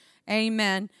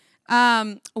Amen.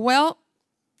 I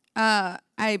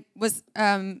was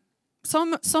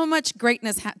so much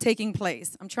greatness taking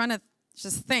place. I'm trying to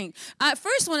just think. I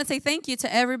first want to say thank you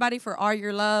to everybody for all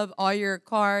your love, all your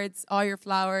cards, all your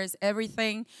flowers,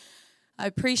 everything. I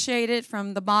appreciate it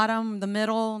from the bottom, the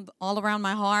middle, all around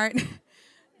my heart.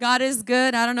 God is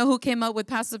good. I don't know who came up with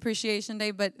Pastor's Appreciation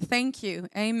Day, but thank you.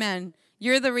 Amen.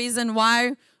 You're the reason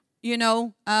why, you're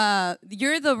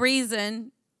the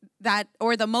reason that,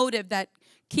 or the motive that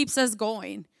keeps us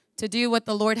going to do what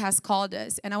the Lord has called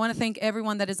us. And I want to thank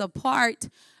everyone that is a part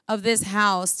of this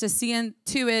house to see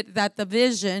into it that the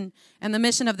vision and the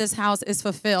mission of this house is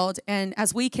fulfilled. And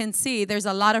as we can see, there's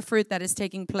a lot of fruit that is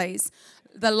taking place.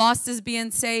 The lost is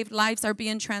being saved. Lives are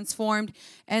being transformed.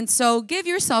 And so give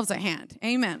yourselves a hand.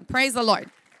 Amen. Praise the Lord.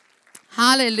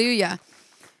 Hallelujah.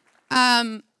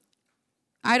 I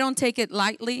don't take it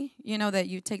lightly, that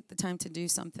you take the time to do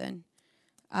something.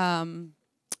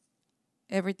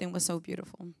 Everything was so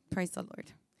beautiful. Praise the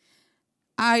Lord.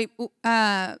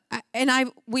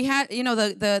 We had,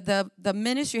 the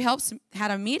ministry helps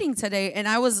had a meeting today, and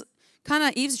I was kind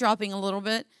of eavesdropping a little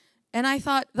bit, and I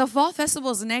thought the fall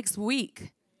festival is next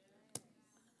week,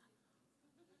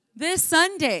 this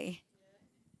Sunday.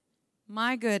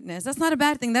 My goodness, that's not a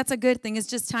bad thing. That's a good thing. It's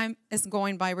just time is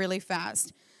going by really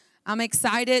fast. I'm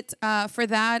excited for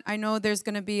that. I know there's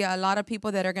going to be a lot of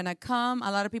people that are going to come,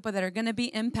 a lot of people that are going to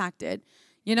be impacted.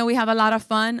 We have a lot of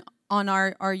fun on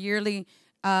our yearly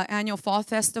annual fall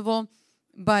festival,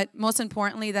 but most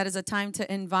importantly, that is a time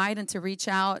to invite and to reach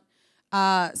out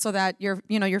so that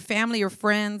your family, your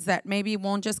friends that maybe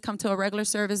won't just come to a regular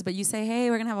service, but you say, hey,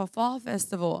 we're going to have a fall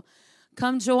festival.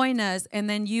 Come join us, and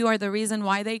then you are the reason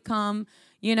why they come.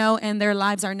 And their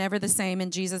lives are never the same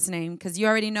in Jesus' name. Because you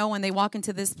already know when they walk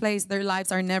into this place, their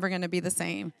lives are never going to be the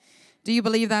same. Do you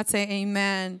believe that? Say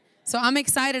amen. So I'm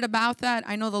excited about that.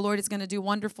 I know the Lord is going to do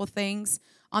wonderful things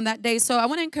on that day. So I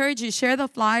want to encourage you, share the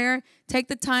flyer. Take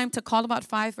the time to call about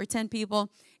 5 or 10 people.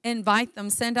 Invite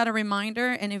them. Send out a reminder.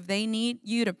 And if they need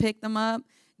you to pick them up,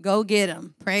 go get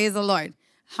them. Praise the Lord.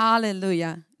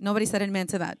 Hallelujah. Nobody said amen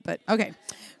to that, but okay.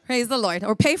 Praise the Lord.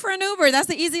 Or pay for an Uber. That's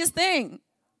the easiest thing.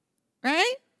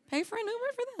 Right? Pay for an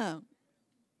Uber for them.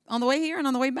 On the way here and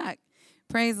on the way back.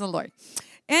 Praise the Lord.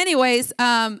 Anyways,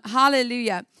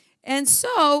 hallelujah. And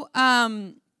so,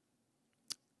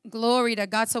 glory to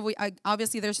God. So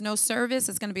obviously there's no service.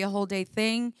 It's going to be a whole day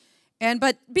thing.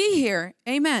 But be here.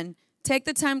 Amen. Take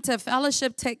the time to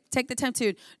fellowship. Take the time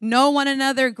to know one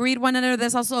another, greet one another.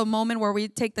 There's also a moment where we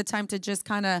take the time to just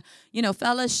kind of,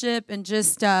 fellowship and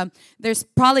just, there's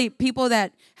probably people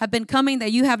that have been coming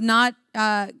that you have not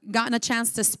gotten a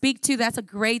chance to speak to. That's a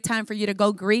great time for you to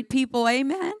go greet people.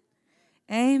 Amen.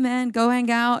 Amen. Go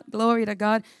hang out. Glory to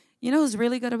God. You know who's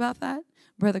really good about that?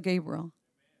 Brother Gabriel.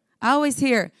 I always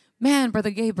hear, man,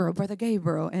 Brother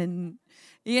Gabriel. And,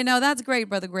 that's great,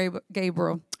 Brother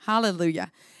Gabriel.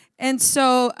 Hallelujah. And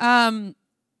so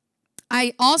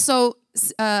I also,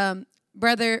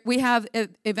 we have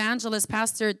evangelist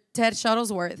Pastor Ted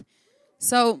Shuttlesworth.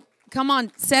 So come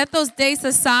on, set those days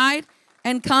aside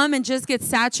and come and just get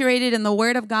saturated in the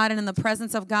Word of God and in the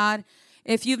presence of God.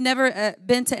 If you've never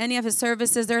been to any of his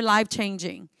services, they're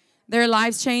life-changing. They're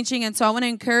life-changing. And so I want to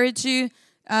encourage you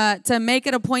to make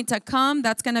it a point to come.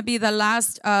 That's going to be the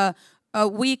last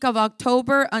week of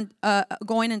October,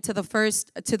 going into the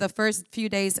first few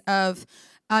days of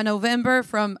November,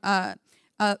 from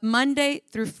Monday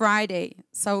through Friday.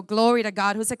 So glory to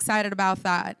God. Who's excited about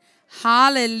that?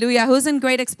 Hallelujah. Who's in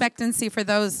great expectancy for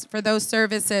those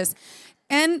services?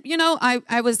 And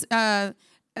I was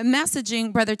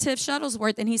messaging Brother Tiff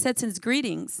Shuttlesworth, and he said since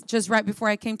greetings just right before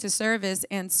I came to service.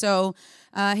 And so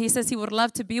he says he would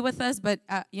love to be with us, but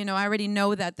I already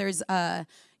know that there's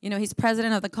he's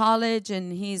president of the college,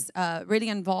 and he's really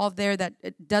involved there, that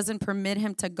it doesn't permit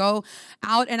him to go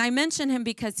out. And I mentioned him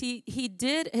because he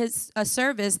did his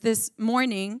service this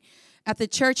morning at the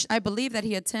church I believe that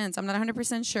he attends. I'm not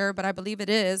 100% sure, but I believe it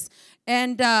is.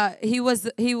 And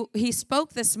he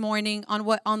spoke this morning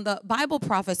on the Bible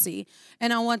prophecy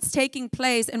and on what's taking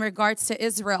place in regards to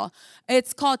Israel.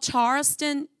 It's called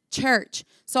Charleston Church.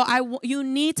 So you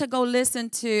need to go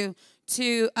listen to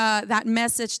that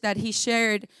message that he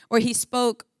shared, or he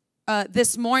spoke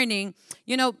this morning.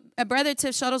 Brother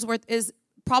Tiff Shuttlesworth is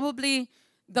probably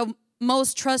the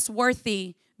most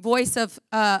trustworthy voice of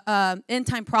end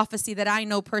time prophecy that I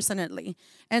know personally.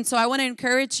 And so I want to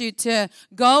encourage you to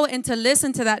go and to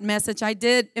listen to that message I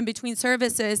did in between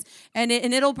services. And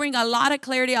it'll bring a lot of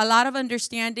clarity, a lot of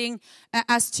understanding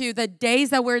as to the days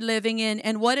that we're living in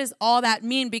and what does all that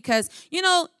mean. Because, you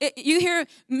know, you hear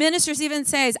ministers even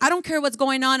say, I don't care what's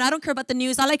going on. I don't care about the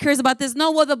news. All I care is about this.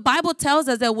 No, well, the Bible tells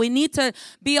us that we need to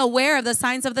be aware of the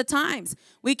signs of the times.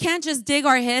 We can't just dig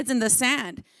our heads in the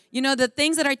sand. You know, the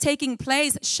things that are taking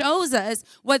place shows us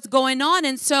what's going on.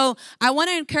 And so I want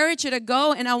to encourage you to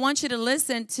go and I want you to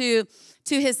listen to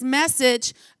his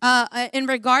message in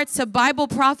regards to Bible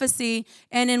prophecy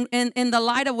and in the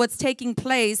light of what's taking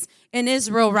place in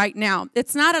Israel right now.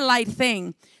 It's not a light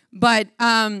thing, but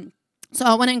so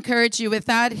I want to encourage you with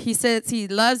that. He says he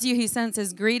loves you. He sends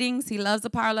his greetings. He loves the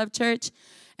Power Love Church.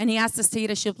 And he asked us to eat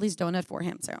a Shipley's donut for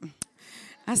him. So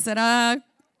I said, not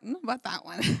about that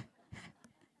one.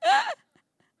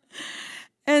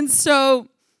 And so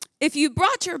if you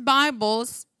brought your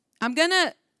Bibles, I'm going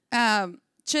to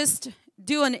just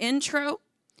do an intro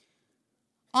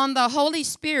on the Holy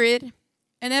Spirit,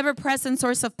 an ever-present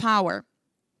source of power.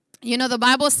 You know, the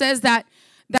Bible says that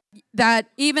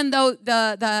even though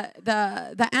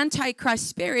the Antichrist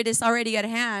spirit is already at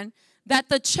hand, that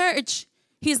the church,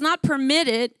 he's not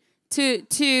permitted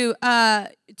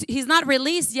he's not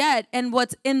released yet, and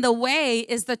what's in the way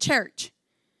is the church.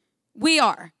 We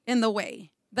are in the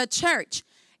way, the church.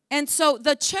 And so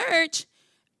the church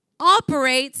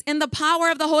operates in the power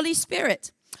of the Holy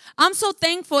Spirit. I'm so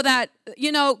thankful that,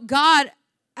 you know, God,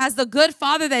 as the good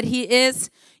Father that he is,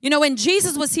 you know, when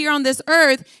Jesus was here on this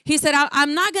earth, he said,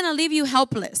 I'm not going to leave you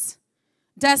helpless,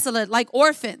 desolate, like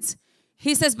orphans.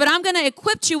 He says, but I'm going to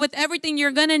equip you with everything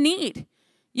you're going to need.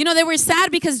 You know, they were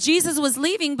sad because Jesus was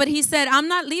leaving, but he said, I'm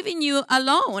not leaving you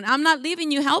alone. I'm not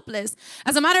leaving you helpless.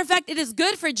 As a matter of fact, it is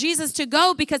good for Jesus to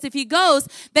go because if he goes,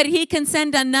 that he can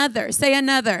send another. Say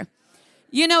another.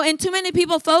 You know, and too many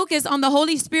people focus on the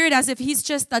Holy Spirit as if he's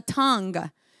just a tongue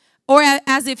or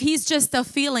as if he's just a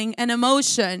feeling, an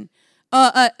emotion,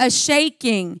 a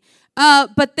shaking.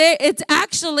 But it's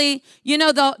actually, you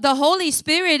know, the Holy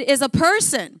Spirit is a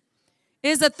person,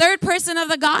 is the third person of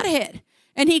the Godhead.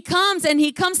 And he comes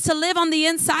to live on the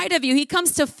inside of you. He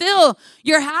comes to fill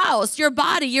your house, your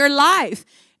body, your life.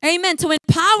 Amen. To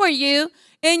empower you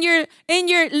in your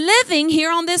living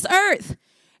here on this earth.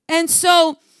 And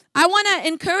so I want to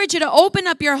encourage you to open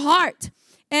up your heart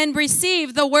and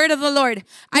receive the word of the Lord.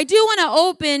 I do want to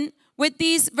open with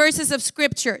these verses of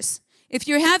scriptures. If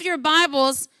you have your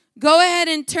Bibles, go ahead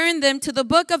and turn them to the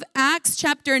book of Acts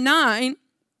chapter 9.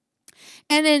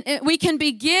 And then we can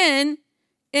begin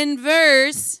in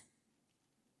verse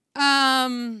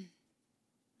 20.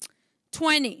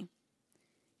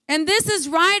 And this is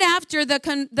right after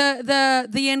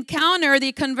the encounter,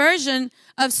 the conversion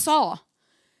of Saul.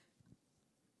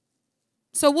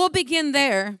 So we'll begin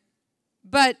there.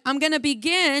 But I'm going to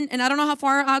begin, and I don't know how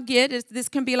far I'll get. This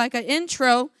can be like an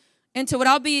intro into what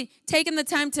I'll be taking the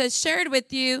time to share it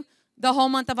with you the whole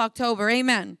month of October.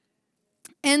 Amen.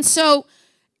 And so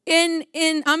I'm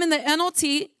in the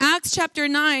NLT, Acts chapter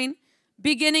 9,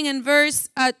 beginning in verse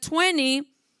 20.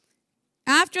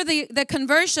 After the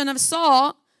conversion of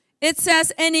Saul, it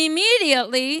says, and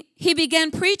immediately he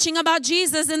began preaching about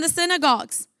Jesus in the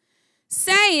synagogues,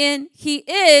 saying, he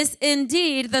is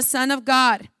indeed the Son of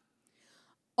God.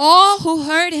 All who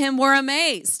heard him were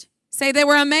amazed. Say they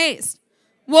were amazed.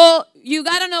 Well, you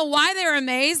got to know why they're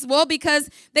amazed. Well, because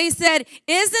they said,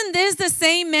 isn't this the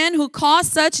same man who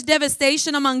caused such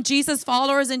devastation among Jesus'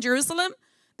 followers in Jerusalem?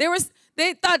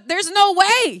 They thought, there's no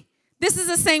way this is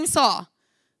the same Saul.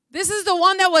 This is the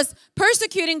one that was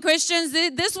persecuting Christians.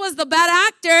 This was the bad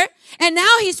actor, and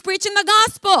now he's preaching the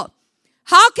gospel.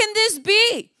 How can this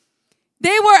be?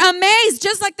 They were amazed,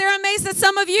 just like they're amazed at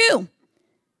some of you.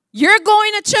 You're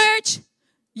going to church.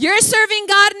 You're serving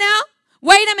God now.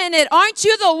 Wait a minute, aren't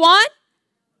you the one?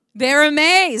 They're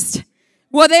amazed.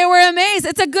 Well, they were amazed.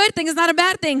 It's a good thing. It's not a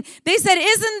bad thing. They said,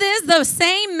 isn't this the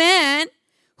same man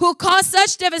who caused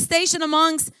such devastation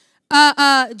amongst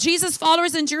Jesus'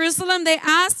 followers in Jerusalem? They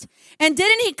asked. And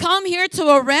didn't he come here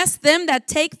to arrest them that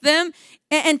take them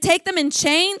and take them in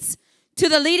chains to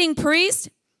the leading priest?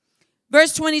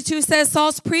 Verse 22 says,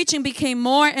 Saul's preaching became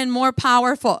more and more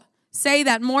powerful. Say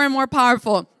that, more and more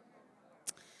powerful.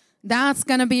 That's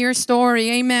going to be your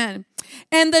story. Amen.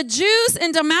 And the Jews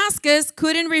in Damascus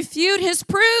couldn't refute his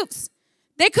proofs.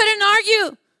 They couldn't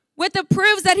argue with the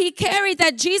proofs that he carried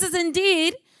that Jesus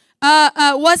indeed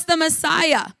was the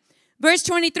Messiah. Verse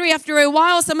 23, after a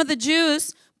while, some of the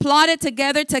Jews plotted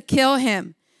together to kill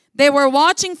him. They were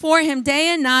watching for him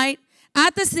day and night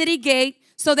at the city gate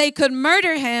so they could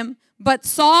murder him, but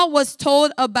Saul was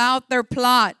told about their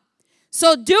plot.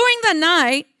 So during the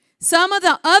night, some of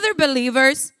the other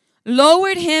believers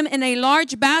lowered him in a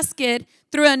large basket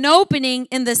through an opening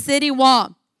in the city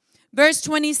wall. Verse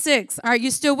 26. Are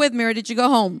you still with me, or did you go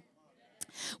home?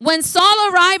 When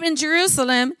Saul arrived in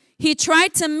Jerusalem, he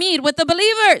tried to meet with the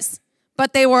believers,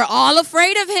 but they were all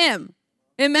afraid of him.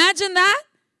 Imagine that.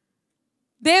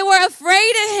 They were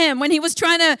afraid of him when he was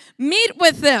trying to meet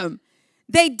with them.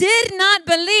 They did not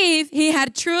believe he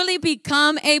had truly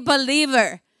become a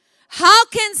believer. How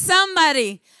can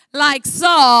somebody like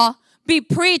Saul be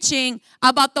preaching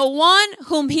about the one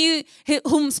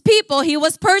whose people he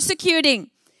was persecuting?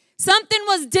 Something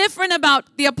was different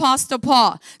about the Apostle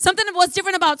Paul. Something was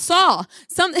different about Saul.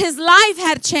 His life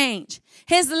had changed.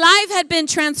 His life had been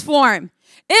transformed.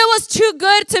 It was too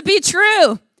good to be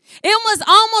true. It was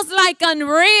almost like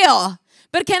unreal.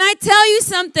 But can I tell you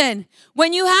something?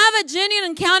 When you have a genuine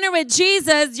encounter with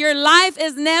Jesus, your life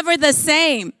is never the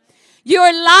same.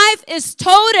 Your life is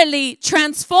totally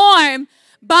transformed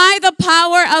by the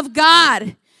power of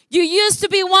God. You used to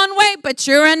be one way, but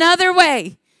you're another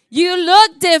way. You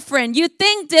look different. You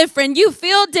think different. You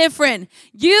feel different.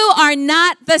 You are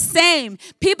not the same.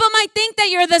 People might think that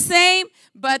you're the same,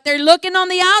 but they're looking on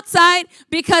the outside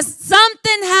because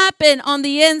something happened on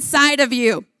the inside of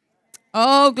you.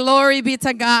 Oh, glory be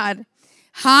to God.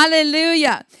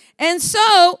 Hallelujah. And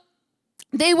so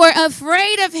they were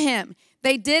afraid of him.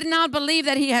 They did not believe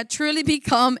that he had truly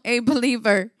become a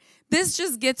believer. This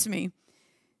just gets me.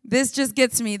 This just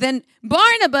gets me. Then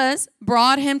Barnabas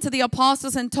brought him to the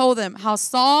apostles and told them how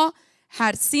Saul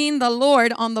had seen the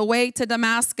Lord on the way to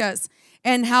Damascus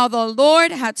and how the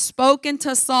Lord had spoken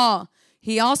to Saul.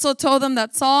 He also told them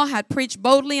that Saul had preached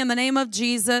boldly in the name of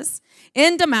Jesus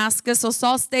in Damascus. So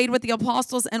Saul stayed with the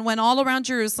apostles and went all around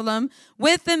Jerusalem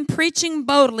with them, preaching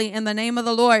boldly in the name of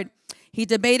the Lord. He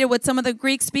debated with some of the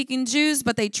Greek-speaking Jews,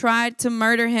 but they tried to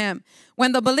murder him.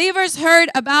 When the believers heard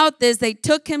about this, they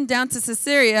took him down to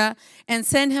Caesarea and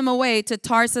sent him away to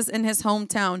Tarsus in his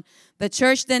hometown. The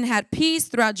church then had peace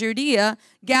throughout Judea,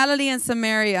 Galilee, and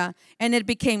Samaria, and it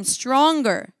became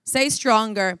stronger. Say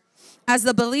stronger. As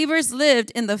the believers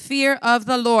lived in the fear of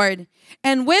the Lord.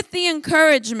 And with the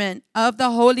encouragement of the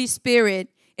Holy Spirit,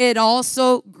 it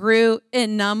also grew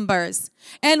in numbers.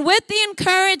 And with the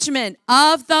encouragement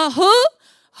of the who?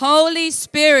 Holy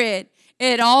Spirit,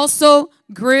 it also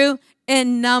grew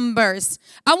in numbers.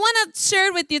 I want to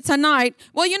share with you tonight.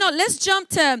 Well, let's jump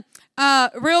to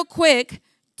real quick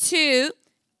to,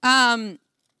 I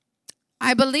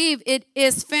believe it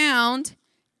is found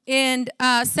in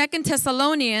 2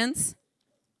 Thessalonians.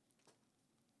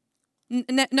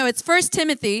 No, it's 1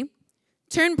 Timothy.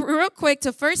 Turn real quick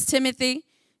to 1 Timothy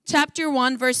chapter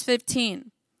 1, verse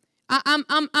 15.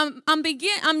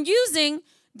 I'm using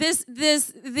this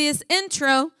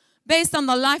intro based on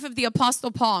the life of the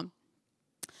Apostle Paul.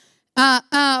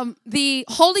 The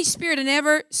Holy Spirit, an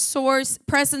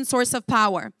ever-present source of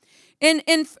power. In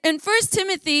 1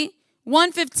 Timothy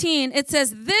 1:15, it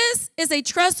says, "This is a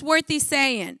trustworthy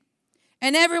saying,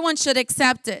 and everyone should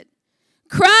accept it.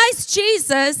 Christ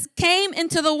Jesus came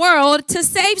into the world to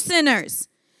save sinners,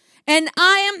 and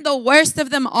I am the worst of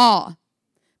them all.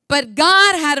 But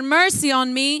God had mercy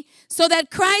on me so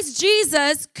that Christ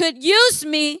Jesus could use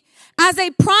me as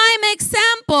a prime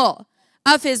example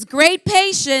of his great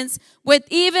patience with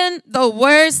even the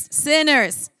worst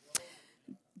sinners."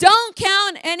 Don't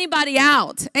count anybody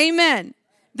out. Amen.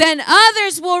 Then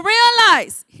others will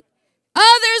realize.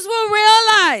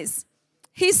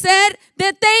 He said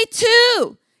that they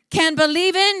too can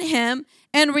believe in him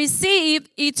and receive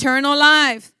eternal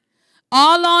life.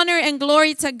 All honor and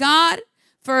glory to God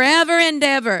forever and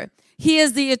ever. He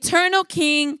is the eternal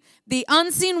King, the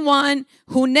unseen one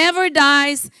who never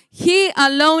dies. He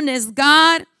alone is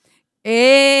God.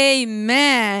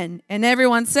 Amen. And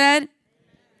everyone said?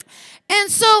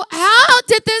 And so how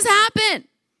did this happen?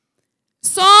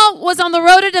 Saul was on the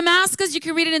road to Damascus. You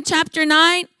can read it in chapter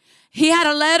 9. He had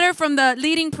a letter from the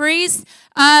leading priest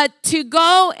to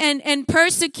go and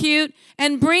persecute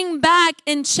and bring back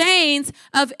in chains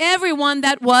of everyone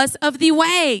that was of the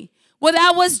way. Well,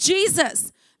 that was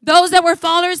Jesus. Those that were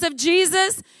followers of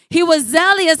Jesus, he was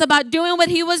zealous about doing what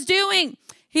he was doing.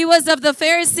 He was of the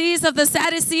Pharisees, of the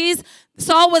Sadducees.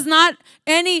 Saul was not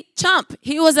any chump.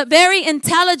 He was a very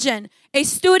intelligent, a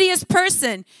studious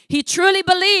person. He truly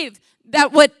believed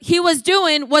that what he was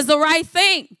doing was the right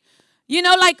thing.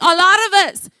 Like a lot of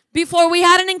us, before we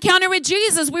had an encounter with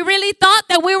Jesus, we really thought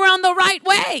that we were on the right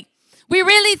way. We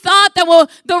really thought that, well,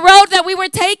 the road that we were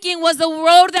taking was the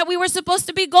road that we were supposed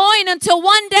to be going until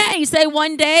one day. Say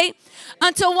one day.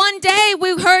 Until one day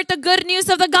we heard the good news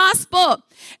of the gospel.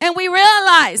 And we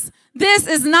realized this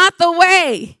is not the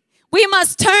way. We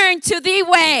must turn to the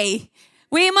way.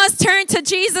 We must turn to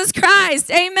Jesus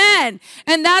Christ. Amen.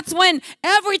 And that's when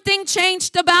everything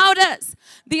changed about us.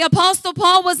 The Apostle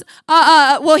Paul was,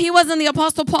 he wasn't the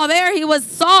Apostle Paul there. He was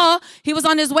Saul. He was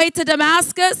on his way to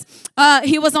Damascus.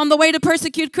 He was on the way to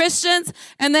persecute Christians.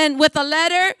 And then with a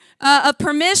letter of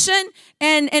permission,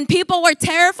 and people were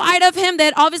terrified of him.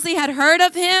 They obviously had heard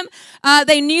of him.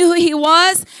 They knew who he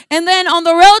was. And then on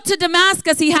the road to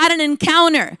Damascus, he had an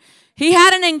encounter. He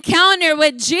had an encounter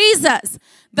with Jesus.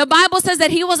 The Bible says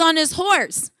that he was on his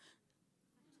horse.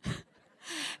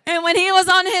 And when he was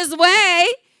on his way,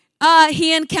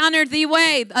 he encountered the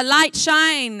way. A light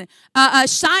shined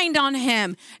on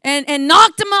him and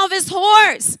knocked him off his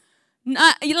horse.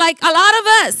 Like a lot of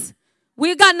us,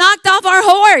 we got knocked off our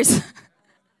horse.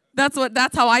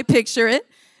 That's how I picture it,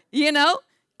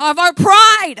 of our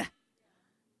pride,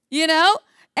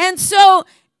 And so,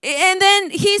 and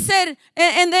then he said,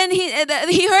 and then he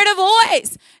heard a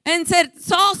voice and said,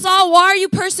 Saul, Saul, why are you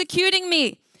persecuting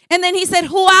me? And then he said,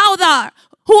 Who art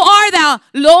thou,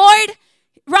 Lord?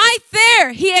 Right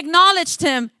there, he acknowledged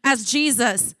him as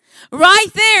Jesus.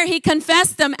 Right there, he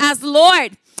confessed him as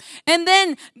Lord. And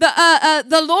then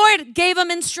the Lord gave him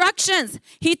instructions.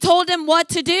 He told him what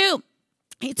to do.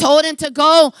 He told him to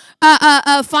go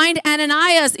find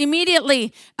Ananias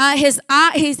immediately.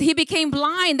 He became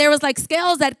blind. There was like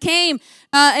scales that came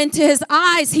into his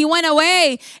eyes. He went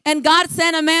away, and God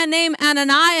sent a man named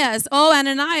Ananias. Oh,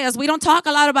 Ananias. We don't talk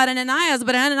a lot about Ananias,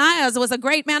 but Ananias was a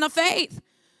great man of faith.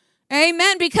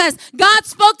 Amen. Because God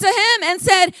spoke to him and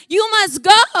said, you must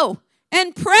go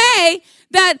and pray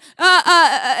that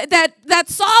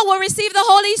Saul will receive the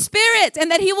Holy Spirit and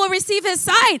that he will receive his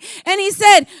sight. And he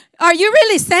said, are you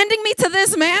really sending me to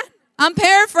this man? I'm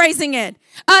paraphrasing it.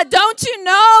 Don't you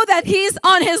know that he's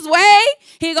on his way?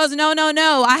 He goes, no.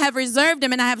 I have reserved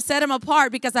him and I have set him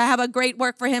apart because I have a great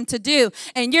work for him to do.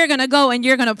 And you're going to go and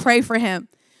you're going to pray for him.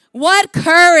 What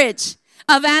courage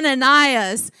of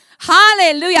Ananias.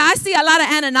 Hallelujah. I see a lot of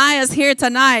Ananias here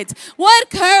tonight.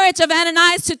 What courage of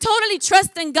Ananias to totally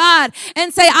trust in God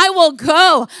and say, I will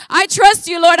go. I trust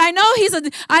you, Lord. I know he's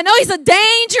a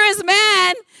dangerous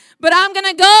man, but I'm going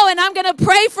to go and I'm going to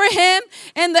pray for him.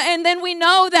 And then we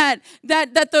know that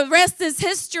the rest is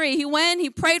history. He went, he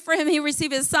prayed for him, he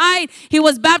received his sight. He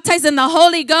was baptized in the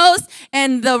Holy Ghost,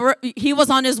 and he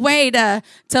was on his way to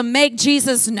make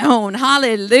Jesus known.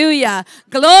 Hallelujah.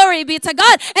 Glory be to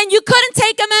God. And you couldn't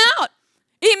take him out.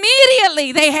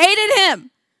 Immediately, they hated him.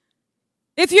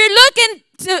 If you're looking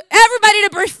to everybody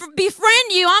to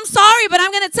befriend you, I'm sorry, but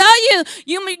I'm going to tell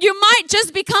you might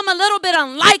just become a little bit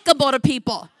unlikable to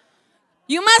people.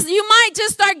 You might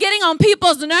just start getting on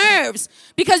people's nerves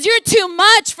because you're too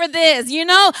much for this.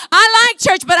 I like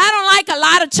church, but I don't like a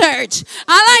lot of church.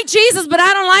 I like Jesus, but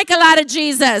I don't like a lot of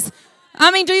Jesus.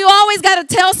 I mean, do you always got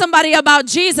to tell somebody about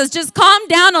Jesus? Just calm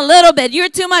down a little bit. You're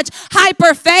too much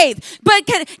hyper faith. But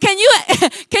can you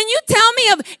tell me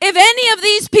if any of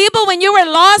these people, when you were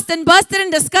lost and busted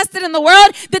and disgusted in the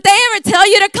world, did they ever tell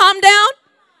you to calm down?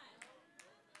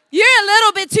 You're a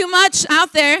little bit too much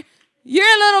out there. You're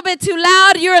a little bit too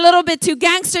loud. You're a little bit too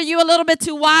gangster. You're a little bit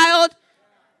too wild.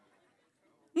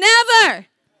 Never.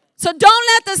 So don't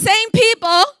let the same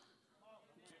people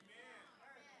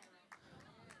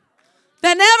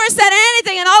that never said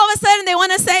anything and all of a sudden they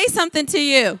want to say something to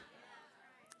you.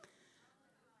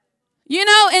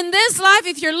 In this life,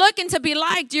 if you're looking to be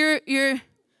liked, you're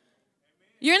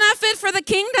not fit for the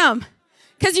kingdom,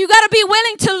 because you got to be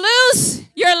willing to lose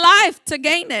your life to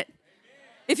gain it.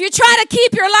 If you try to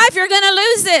keep your life, you're going to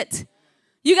lose it.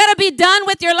 You got to be done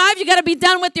with your life. You got to be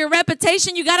done with your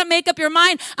reputation. You got to make up your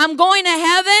mind. I'm going to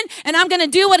heaven, and I'm going to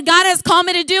do what God has called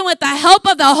me to do with the help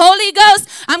of the Holy Ghost.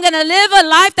 I'm going to live a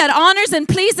life that honors and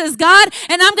pleases God,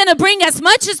 and I'm going to bring as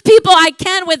much as people I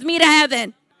can with me to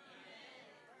heaven.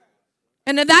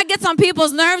 And if that gets on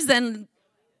people's nerves, then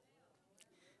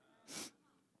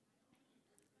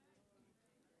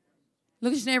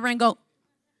look at your neighbor and go,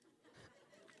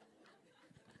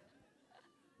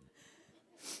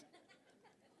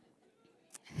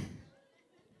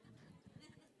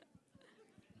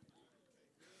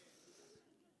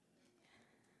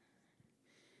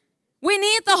 we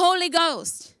need the Holy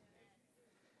Ghost.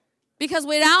 Because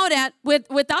without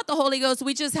the Holy Ghost,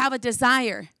 we just have a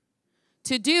desire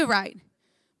to do right.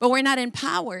 But we're not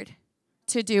empowered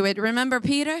to do it. Remember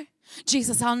Peter?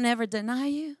 Jesus, I'll never deny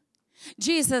you.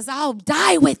 Jesus, I'll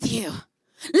die with you.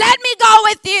 Let me go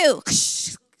with you.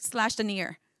 slashed an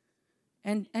ear.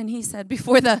 And he said,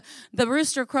 before the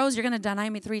rooster crows, you're going to deny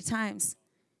me 3 times.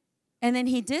 And then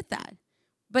he did that.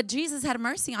 But Jesus had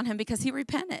mercy on him because he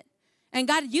repented. And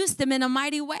God used him in a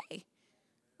mighty way.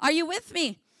 Are you with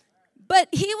me?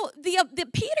 But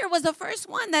Peter was the first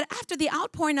one that after the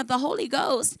outpouring of the Holy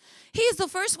Ghost, he's the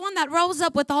first one that rose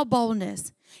up with all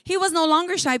boldness. He was no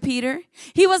longer shy Peter.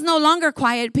 He was no longer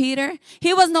quiet Peter.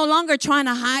 He was no longer trying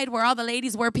to hide where all the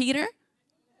ladies were Peter.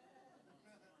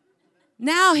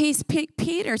 Now he's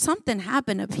Peter. Something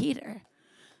happened to Peter.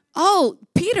 Oh,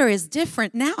 Peter is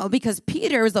different now because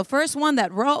Peter is the first one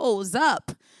that rose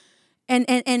up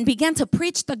and began to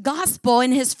preach the gospel.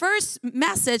 In his first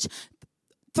message,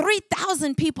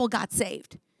 3,000 people got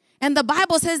saved. And the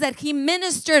Bible says that he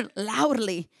ministered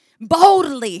loudly,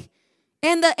 boldly.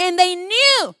 And they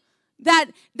knew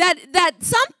that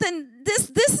something,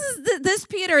 this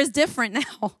Peter is different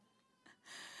now.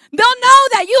 They'll know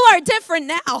that you are different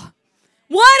now.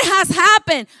 What has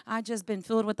happened? I've just been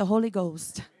filled with the Holy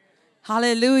Ghost.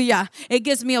 Hallelujah. It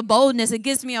gives me a boldness. It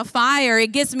gives me a fire.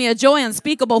 It gives me a joy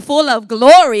unspeakable, full of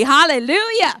glory.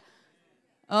 Hallelujah.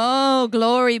 Oh,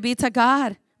 glory be to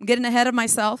God. I'm getting ahead of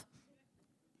myself.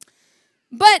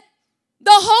 But the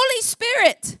Holy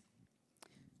Spirit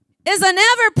is an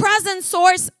ever-present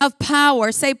source of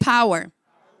power. Say power.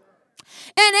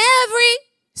 And every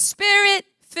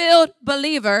Spirit-filled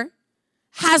believer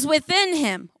has within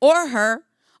him or her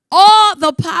all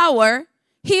the power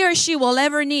he or she will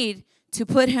ever need to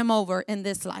put him over in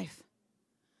this life.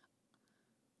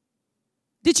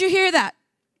 Did you hear that?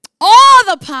 All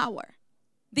the power,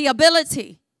 the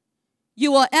ability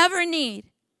you will ever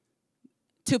need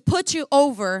to put you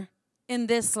over in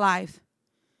this life.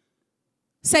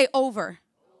 Say over.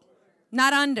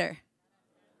 Not under,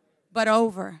 but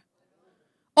over.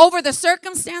 Over the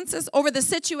circumstances, over the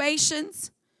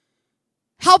situations.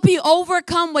 Help you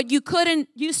overcome what you couldn't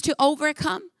used to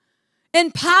overcome.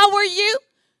 Empower you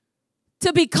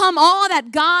to become all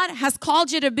that God has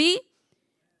called you to be.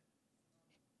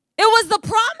 It was the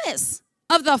promise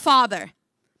of the Father.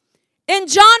 In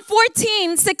John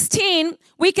 14:16,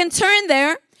 we can turn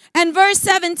there, and verse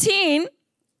 17,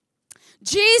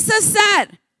 Jesus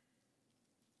said,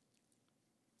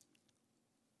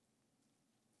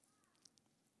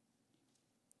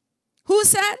 who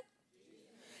said?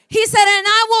 He said, and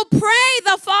I will pray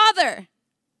the Father,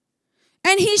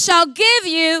 and he shall give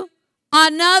you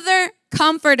another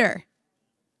comforter.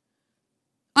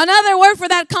 Another word for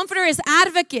that comforter is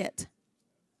advocate,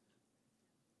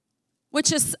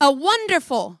 which is a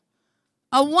wonderful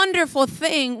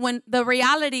thing when the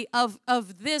reality of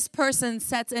this person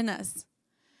sets in us.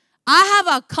 I have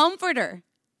a comforter.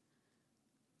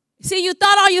 See, you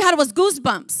thought all you had was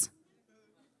goosebumps.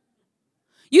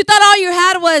 You thought all you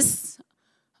had was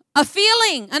a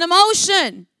feeling, an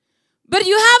emotion. But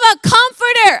you have a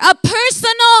comforter, a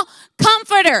personal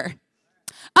comforter,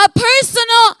 a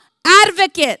personal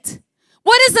advocate.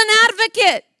 What is an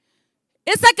advocate?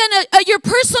 It's like your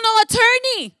personal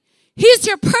attorney. He's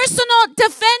your personal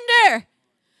defender,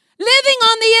 living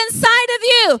on the inside of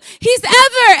you. He's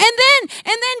ever. And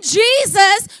then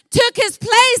Jesus took his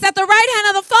place at the right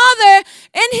hand of the Father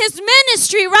in his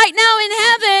ministry right now in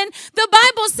heaven. The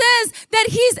Bible says that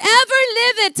he's ever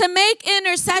living to make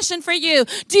intercession for you.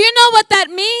 Do you know what that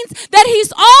means? That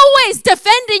he's always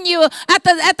defending you at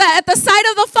the sight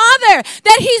of the Father.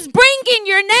 That he's bringing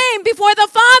your name before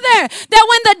the Father. That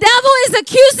when the devil is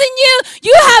accusing you,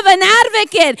 you have an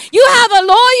advocate. You have a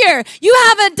lawyer. You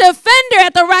have a defender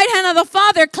at the right hand of the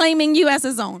Father claiming you as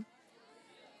his own.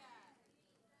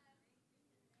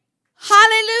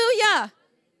 Hallelujah.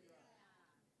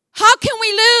 How can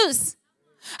we lose?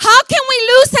 How can we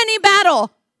lose any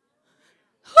battle?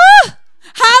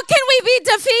 How can we be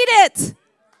defeated?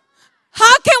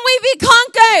 How can we be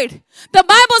conquered? The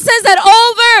Bible says that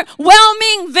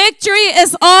overwhelming victory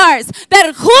is ours.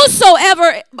 That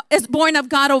whosoever is born of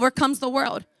God overcomes the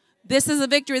world. This is a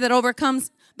victory that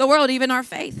overcomes the world, even our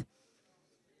faith.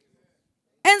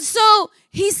 And so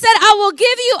he said, I will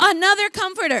give you another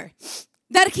comforter,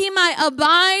 that he might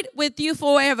abide with you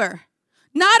forever.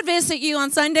 Not visit you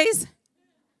on Sundays.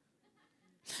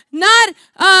 Not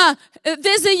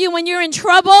visit you when you're in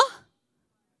trouble.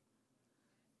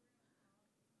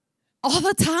 All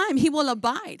the time, he will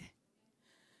abide.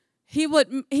 He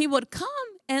would come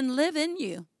and live in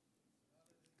you.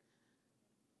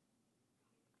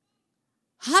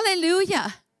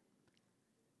 Hallelujah.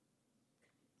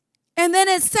 And then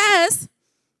it says,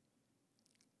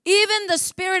 even the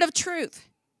Spirit of truth,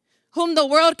 whom the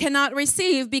world cannot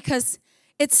receive because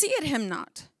it seeth him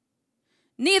not.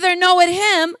 Neither knoweth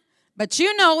him, but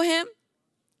you know him,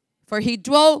 for he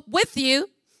dwell with you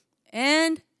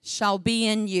and shall be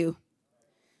in you.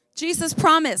 Jesus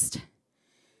promised.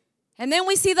 And then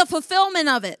we see the fulfillment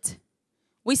of it.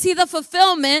 We see the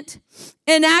fulfillment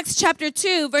in Acts chapter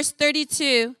 2, verse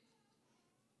 32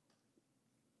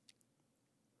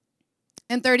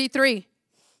 and 33.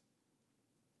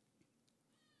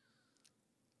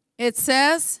 It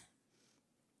says,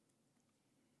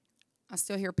 I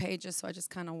still hear pages, so I just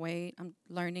kind of wait. I'm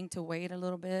learning to wait a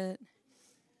little bit.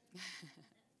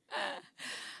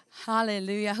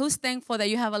 Hallelujah. Who's thankful that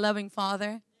you have a loving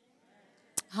Father?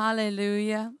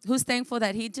 Hallelujah. Who's thankful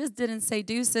that he just didn't say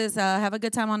deuces, have a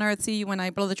good time on earth, see you when I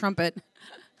blow the trumpet.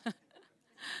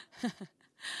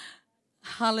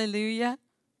 Hallelujah.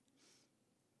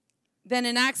 Then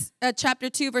in Acts chapter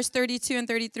 2, verse 32 and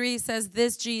 33, it says,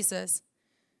 this Jesus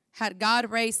had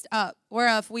God raised up,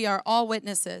 whereof we are all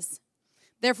witnesses.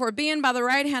 Therefore, being by the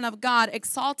right hand of God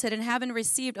exalted, and having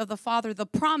received of the Father the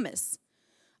promise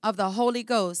of the Holy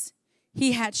Ghost,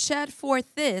 he had shed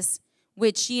forth this,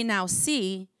 which ye now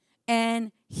see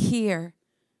and hear.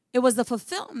 It was the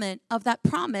fulfillment of that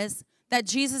promise that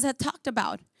Jesus had talked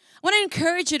about. I want to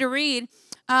encourage you to read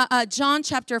John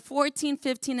chapter 14,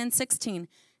 15, and 16.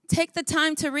 Take the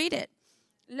time to read it.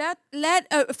 Let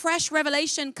a fresh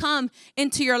revelation come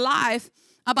into your life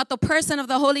about the person of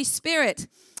the Holy Spirit.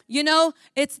 You know,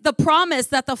 it's the promise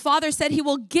that the Father said he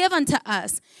will give unto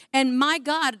us. And my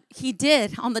God, he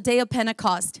did on the day of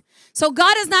Pentecost. So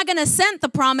God is not going to send the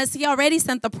promise. He already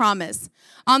sent the promise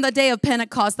on the day of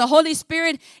Pentecost. The Holy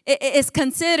Spirit is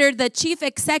considered the chief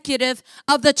executive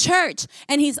of the church.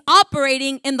 And he's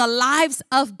operating in the lives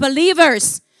of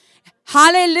believers.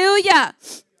 Hallelujah.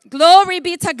 Glory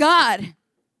be to God.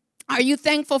 Are you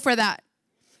thankful for that?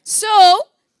 So,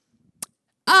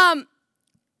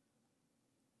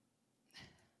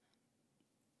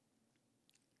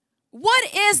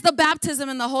 what is the baptism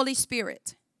in the Holy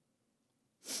Spirit?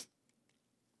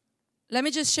 Let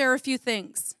me just share a few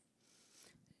things.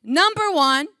 Number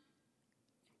one,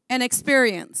 an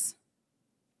experience.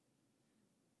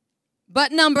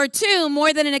 But number two,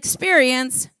 more than an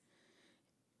experience,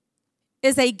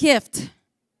 is a gift.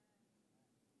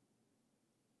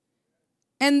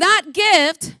 And that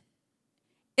gift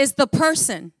is the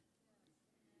person,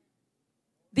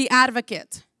 the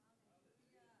advocate.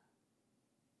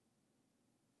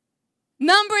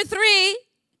 Number three,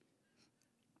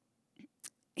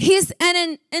 he's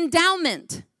an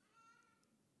endowment.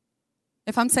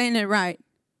 If I'm saying it right.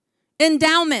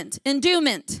 Endowment.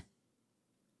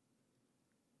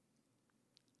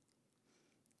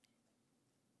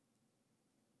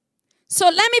 So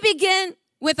let me begin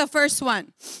with the first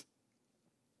one.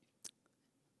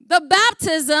 The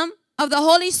baptism of the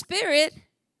Holy Spirit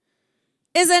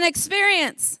is an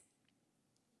experience.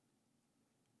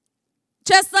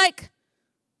 Just like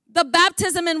the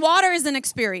baptism in water is an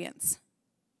experience,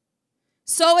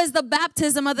 so is the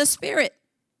baptism of the Spirit.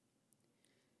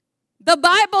 The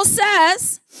Bible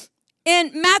says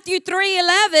in Matthew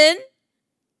 3:11,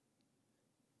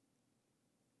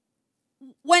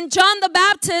 when John the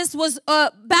Baptist was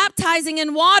baptizing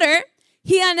in water,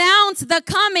 he announced the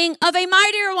coming of a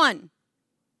mightier one.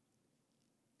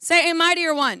 Say a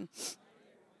mightier one.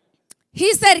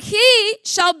 He said, he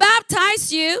shall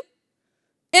baptize you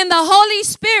in the Holy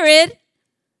Spirit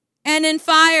and in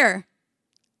fire.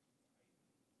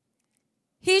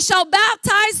 He shall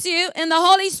baptize you in the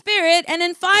Holy Spirit and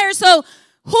in fire. So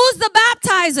who's the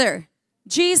baptizer?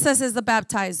 Jesus is the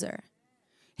baptizer.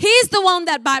 He's the one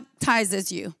that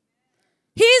baptizes you.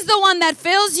 He's the one that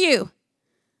fills you.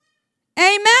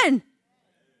 Amen.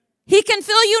 He can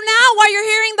fill you now while you're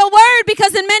hearing the word,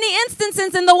 because in many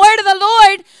instances in the word of the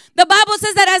Lord, the Bible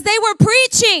says that as they were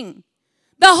preaching,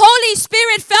 the Holy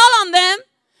Spirit fell on them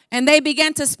and they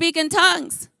began to speak in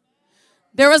tongues.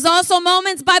 There was also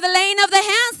moments by the laying of the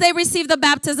hands they received the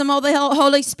baptism of the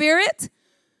Holy Spirit.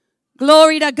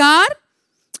 Glory to God.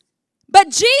 But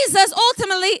Jesus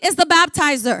ultimately is the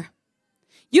baptizer.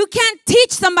 You can't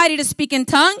teach somebody to speak in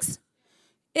tongues.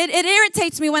 It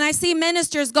irritates me when I see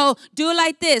ministers go, do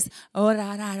like this.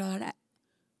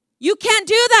 You can't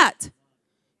do that.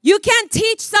 You can't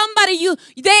teach somebody.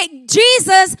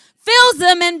 Jesus fills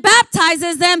them and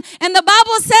baptizes them. And the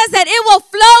Bible says that it will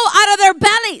flow out of their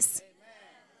bellies.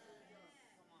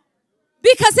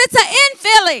 Because it's an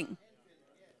infilling.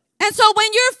 And so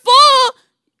when you're full,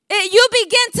 you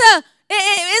begin to,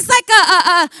 it's like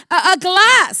a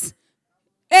glass.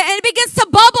 And it begins to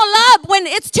bubble up. When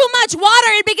it's too much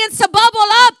water, it begins to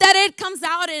bubble up that it comes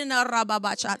out in a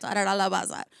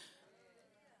rababachata.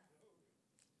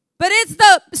 But it's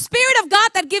the Spirit of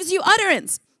God that gives you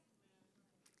utterance.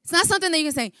 It's not something that you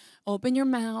can say, open your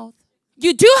mouth.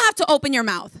 You do have to open your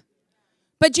mouth.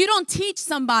 but you don't teach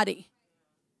somebody.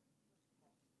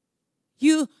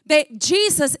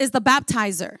 Jesus is the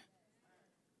baptizer.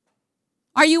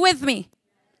 Are you with me?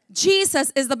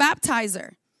 Jesus is the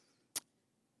baptizer.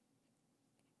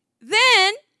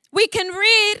 Then we can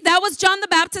read, that was John the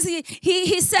Baptist.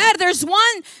 He said, there's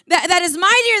one that is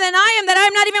mightier than I am, that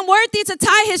I'm not even worthy to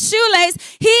tie his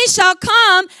shoelace. He shall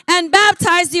come and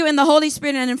baptize you in the Holy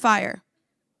Spirit and in fire.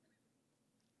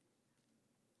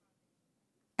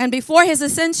 And before his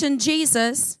ascension,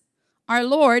 Jesus, our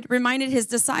Lord, reminded his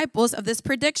disciples of this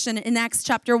prediction in Acts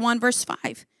chapter 1, verse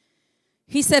 5.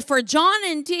 He said, for John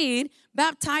indeed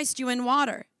baptized you in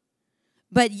water,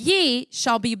 but ye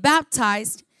shall be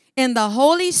baptized in the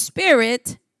Holy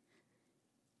Spirit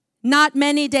not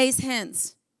many days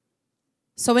hence.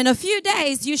 So in a few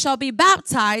days you shall be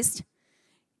baptized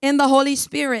in the Holy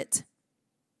Spirit.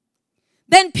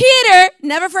 Then Peter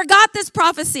never forgot this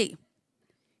prophecy.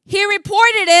 He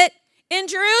reported it in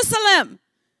Jerusalem.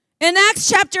 In Acts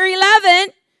chapter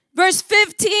 11, verse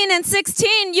 15 and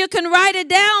 16, you can write it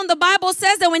down. The Bible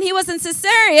says that when he was in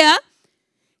Caesarea,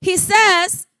 he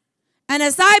says, and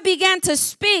as I began to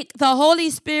speak, the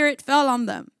Holy Spirit fell on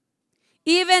them,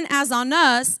 even as on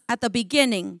us at the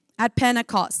beginning at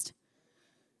Pentecost.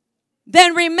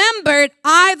 Then remembered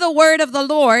I the word of the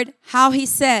Lord, how he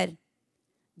said,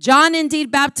 John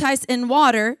indeed baptized in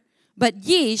water, but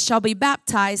ye shall be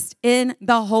baptized in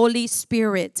the Holy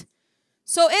Spirit.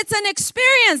 So it's an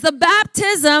experience, the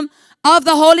baptism of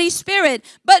the Holy Spirit.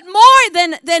 But more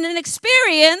than an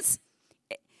experience,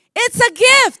 it's a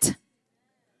gift.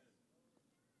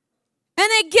 And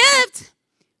a gift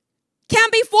can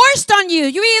be forced on you.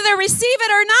 You either receive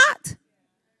it or not.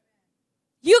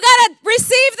 You got to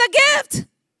receive the gift.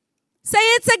 Say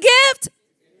it's a gift.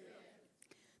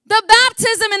 The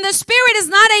baptism in the Spirit is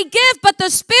not a gift, but the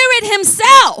Spirit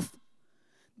himself.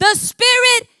 The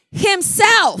Spirit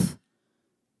himself.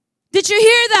 Did you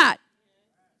hear that?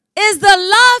 Is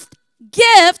the love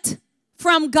gift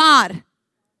from God.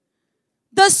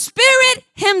 The Spirit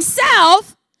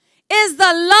himself is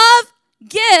the love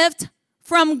gift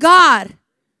from God.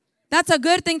 That's a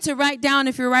good thing to write down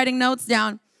if you're writing notes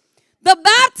down. The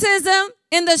baptism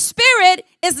in the Spirit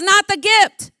is not the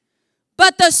gift,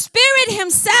 but the Spirit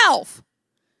himself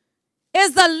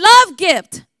is the love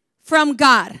gift from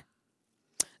God.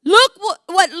 Look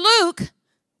what Luke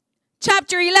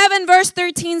chapter 11 verse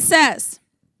 13 says.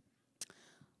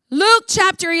 Luke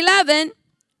chapter 11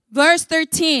 verse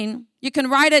 13. You can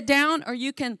write it down or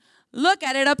you can look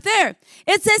at it up there.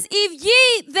 It says, if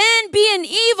ye then being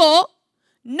evil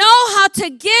know how to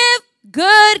give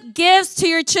good gifts to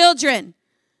your children.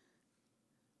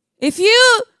 If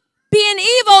you being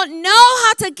evil know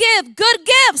how to give good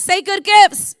gifts, say good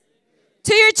gifts,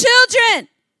 to your children,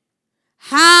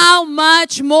 how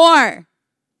much more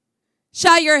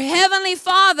shall your heavenly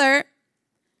Father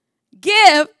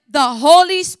give the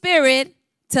Holy Spirit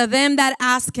to them that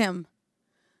ask him?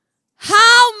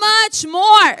 How much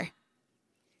more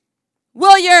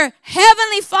will your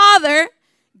heavenly Father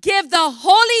give the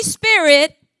Holy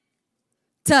Spirit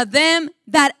to them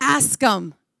that ask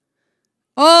him?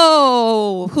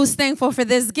 Oh, who's thankful for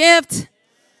this gift?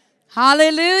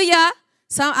 Hallelujah.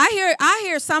 So I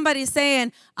hear somebody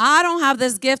saying, I don't have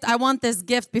this gift. I want this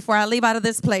gift before I leave out of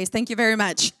this place. Thank you very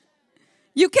much.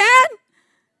 You can?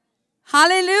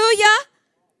 Hallelujah.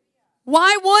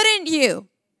 Why wouldn't you?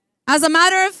 As a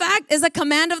matter of fact, it's a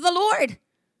command of the Lord.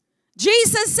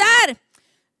 Jesus said,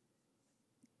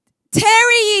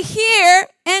 tarry ye here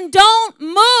and don't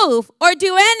move or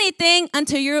do anything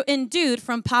until you're endued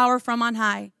from power from on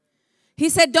high. He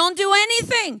said, don't do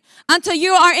anything until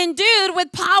you are endued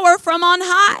with power from on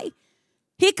high.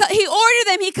 He ordered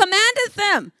them. He commanded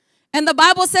them. And the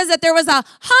Bible says that there was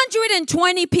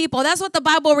 120 people. That's what the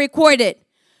Bible recorded.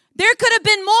 There could have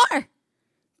been more,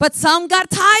 but some got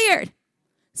tired.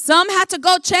 Some had to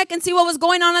go check and see what was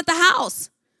going on at the house.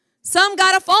 Some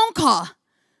got a phone call.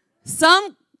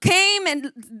 Some came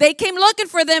and they came looking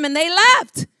for them and they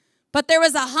left. But there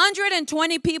was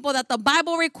 120 people that the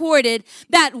Bible recorded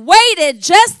that waited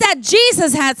just as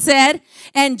Jesus had said,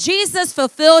 and Jesus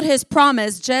fulfilled his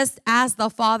promise just as the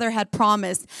Father had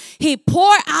promised. He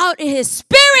poured out his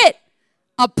Spirit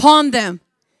upon them,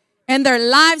 and their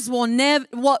lives were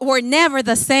never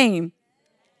the same.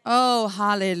 Oh,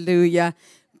 hallelujah.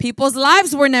 People's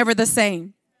lives were never the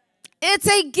same. It's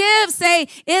a gift. Say,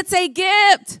 it's a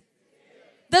gift.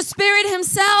 The Spirit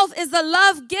himself is the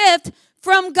love gift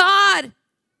from God.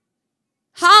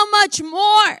 How much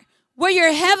more will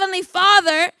your heavenly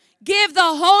Father give the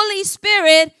Holy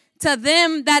Spirit to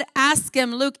them that ask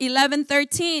him? Luke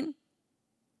 11:13.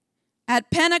 At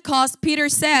Pentecost, Peter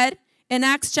said in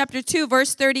Acts chapter 2,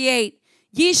 verse 38,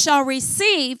 ye shall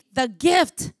receive the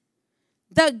gift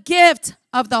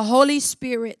of the Holy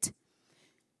Spirit.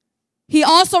 He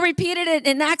also repeated it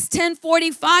in Acts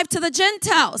 10:45 to the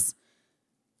Gentiles.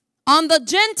 On the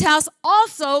Gentiles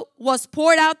also was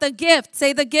poured out the gift,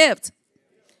 say the gift,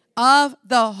 of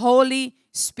the Holy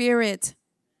Spirit.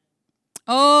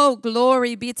 Oh,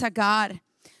 glory be to God.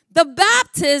 The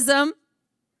baptism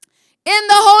in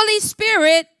the Holy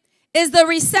Spirit is the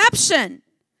reception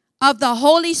of the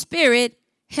Holy Spirit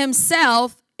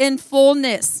himself in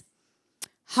fullness.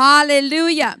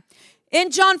 Hallelujah.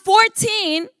 In John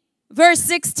 14, verse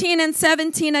 16 and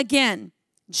 17 again,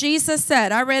 Jesus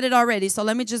said, I read it already, so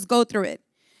let me just go through it.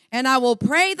 And I will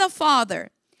pray the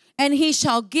Father, and he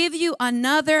shall give you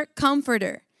another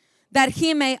comforter, that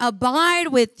he may abide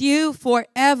with you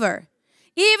forever.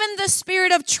 Even the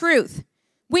Spirit of truth.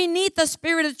 We need the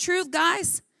Spirit of truth,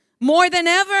 guys, more than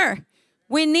ever.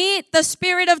 We need the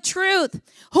Spirit of truth,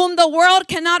 whom the world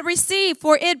cannot receive,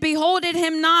 for it beholdeth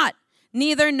him not,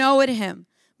 neither knoweth him.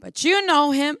 But you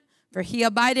know him, for he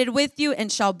abideth with you and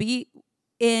shall be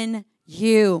in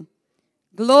you.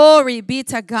 Glory be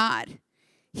to God.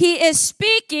 He is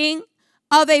speaking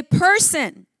of a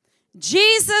person.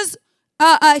 Jesus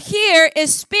here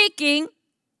is speaking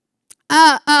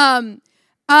of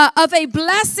a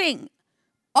blessing,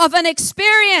 of an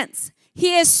experience.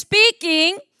 He is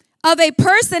speaking of a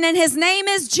person, and his name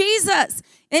is Jesus.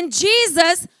 And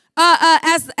Jesus,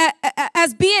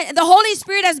 as being the Holy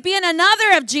Spirit, as being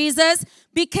another of Jesus,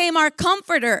 became our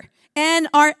comforter and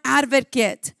our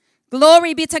advocate.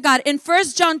 Glory be to God. In 1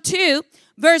 John 2,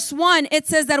 verse 1, it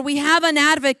says that we have an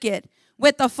advocate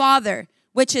with the Father,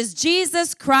 which is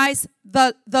Jesus Christ,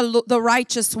 the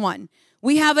righteous one.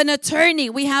 We have an attorney.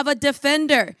 We have a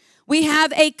defender. We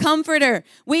have a comforter.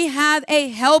 We have a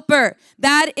helper.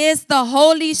 That is the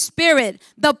Holy Spirit,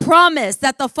 the promise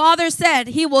that the Father said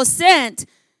he will send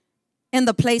in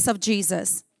the place of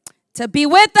Jesus to be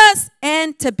with us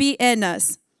and to be in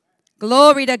us.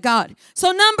 Glory to God.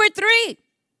 So number 3,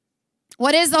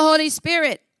 what is the Holy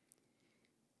Spirit?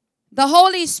 The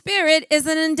Holy Spirit is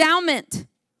an endowment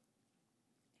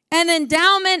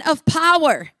of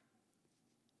power.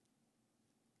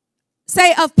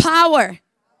 Say, of power.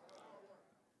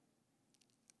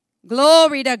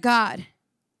 Glory to God.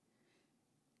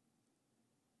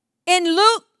 In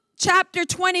Luke chapter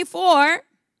 24,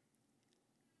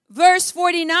 verse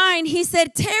 49, he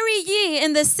said, tarry ye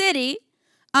in the city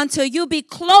until you be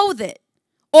clothed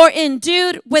or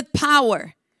endued with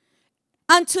power.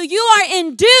 Until you are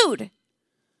endued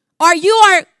or you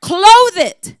are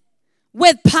clothed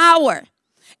with power.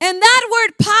 And that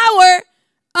word power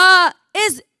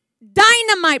is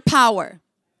dynamite power.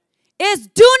 It's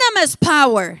dunamis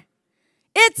power.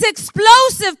 It's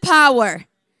explosive power.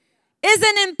 It's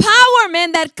an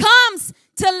empowerment that comes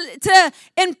to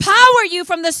empower you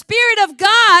from the Spirit of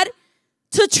God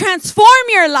to transform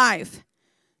your life,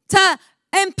 to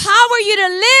empower you to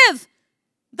live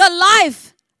the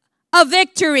life of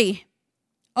victory.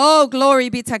 Oh, glory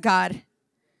be to God.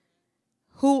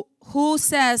 Who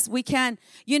says we can?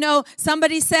 You know,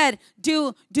 somebody said,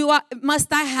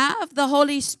 must I have the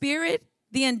Holy Spirit,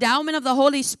 the endowment of the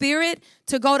Holy Spirit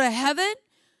to go to heaven?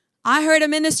 I heard a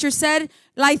minister said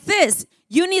like this,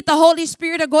 you need the Holy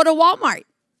Spirit to go to Walmart.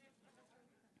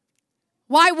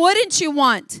 Why wouldn't you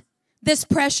want this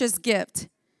precious gift?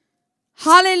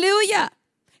 Hallelujah.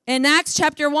 In Acts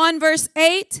chapter 1, verse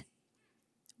 8,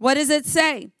 what does it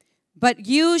say? But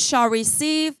you shall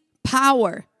receive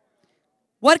power.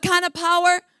 What kind of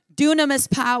power? Dunamis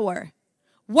power.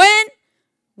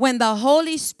 When the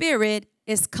Holy Spirit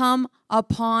is come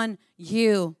upon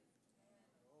you.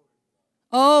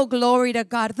 Oh, glory to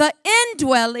God. The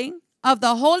indwelling of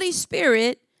the Holy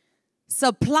Spirit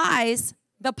supplies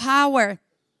the power.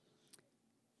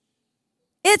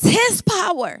 It's his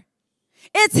power.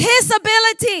 It's his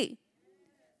ability.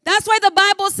 That's why the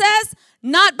Bible says,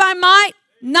 not by might,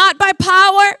 not by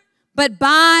power, but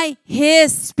by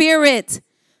his Spirit.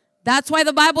 That's why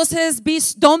the Bible says,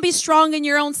 don't be strong in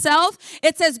your own self.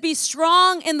 It says, be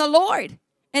strong in the Lord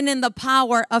and in the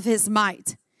power of his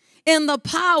might, in the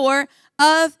power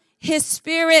of his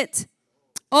Spirit.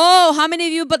 Oh, how many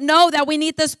of you but know that we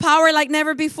need this power like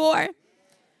never before?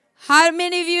 How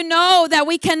many of you know that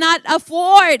we cannot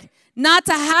afford not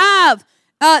to have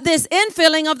this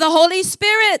infilling of the Holy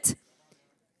Spirit?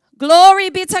 Glory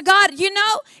be to God. You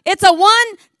know, it's a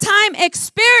one-time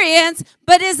experience,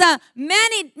 but it's a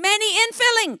many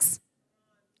infillings.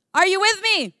 Are you with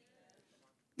me?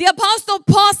 The Apostle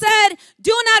Paul said,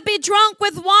 do not be drunk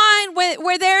with wine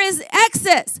where there is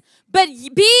excess, but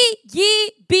be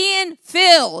ye being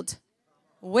filled.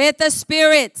 with the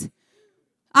Spirit.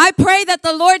 I pray that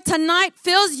the Lord tonight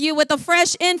fills you with a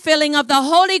fresh infilling of the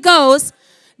Holy Ghost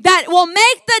that will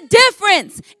make the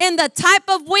difference in the type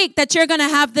of week that you're going to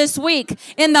have this week.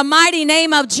 In the mighty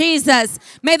name of Jesus.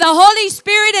 May the Holy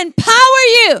Spirit empower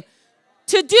you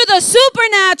to do the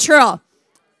supernatural,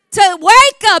 to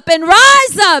wake up and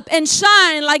rise up and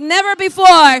shine like never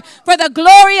before for the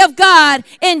glory of God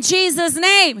in Jesus'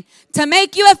 name, to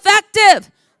make you effective,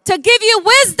 to give you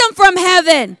wisdom from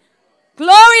heaven.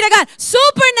 Glory to God.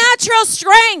 Supernatural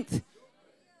strength.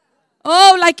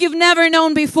 Oh, like you've never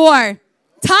known before.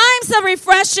 Times of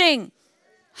refreshing.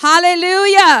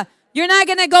 Hallelujah. You're not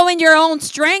going to go in your own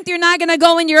strength. You're not going to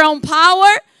go in your own power,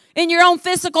 in your own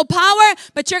physical power,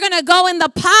 but you're going to go in the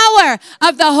power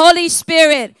of the Holy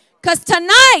Spirit. Because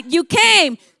tonight you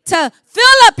came to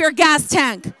fill up your gas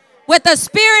tank with the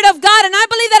Spirit of God. And I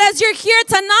believe that as you're here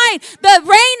tonight, the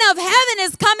rain of heaven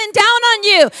is coming down on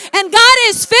you. And God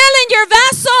is filling your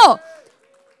vessel.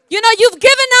 You know, you've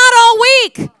given out all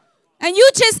week. And you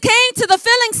just came to the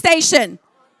filling station.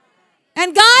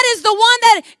 And God is the one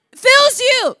that fills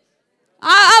you.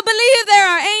 I believe there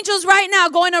are angels right now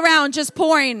going around just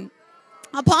pouring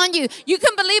upon you. You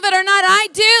can believe it or not. I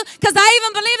do. Because I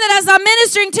even believe that as I'm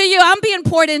ministering to you, I'm being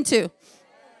poured into.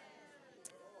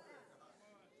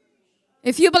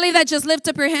 If you believe that, just lift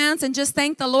up your hands and just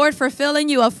thank the Lord for filling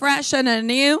you afresh and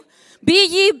anew. Be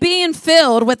ye being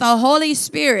filled with the Holy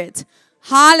Spirit.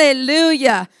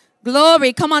 Hallelujah.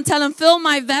 Glory. Come on, tell him, fill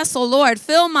my vessel, Lord.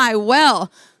 Fill my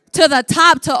well to the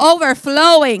top, to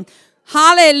overflowing.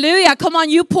 Hallelujah. Come on,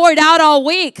 you poured out all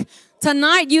week.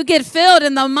 Tonight you get filled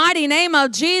in the mighty name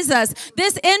of Jesus.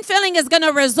 This infilling is going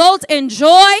to result in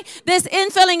joy. This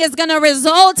infilling is going to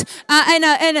result in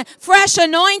a fresh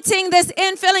anointing. This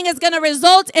infilling is going to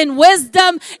result in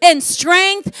wisdom, in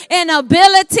strength, in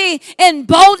ability, in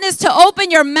boldness to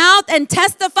open your mouth and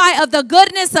testify of the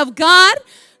goodness of God.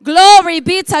 Glory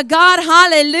be to God.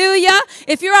 Hallelujah.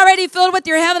 If you're already filled with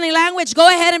your heavenly language, go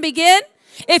ahead and begin.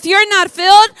 If you're not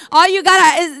filled, all you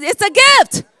got is it's a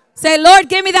gift. Say, Lord,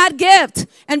 give me that gift.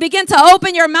 And begin to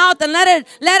open your mouth and let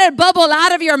it bubble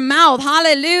out of your mouth.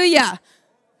 Hallelujah.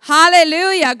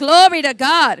 Hallelujah. Glory to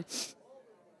God.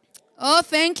 Oh,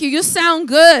 thank you. You sound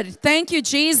good. Thank you,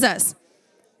 Jesus.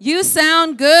 You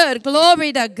sound good.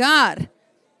 Glory to God.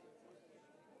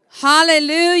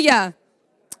 Hallelujah.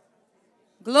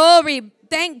 Glory.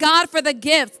 Thank God for the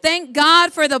gift. Thank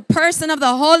God for the person of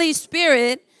the Holy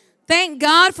Spirit. Thank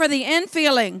God for the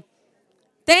infilling.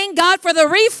 Thank God for the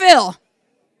refill.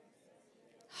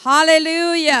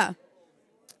 Hallelujah.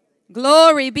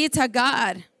 Glory be to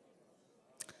God.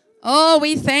 Oh,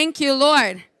 we thank you,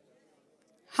 Lord.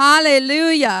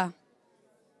 Hallelujah.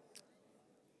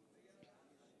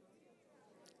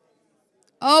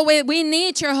 Oh, we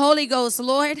need your Holy Ghost,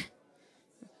 Lord.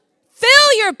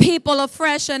 Fill your people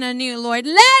afresh and anew, Lord.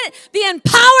 Let the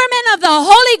empowerment of the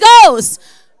Holy Ghost,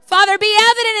 Father, be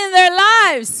evident in their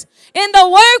lives, in the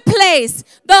workplace,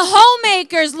 the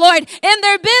homemakers, Lord, in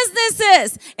their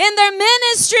businesses, in their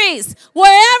ministries,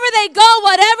 wherever they go,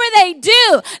 whatever they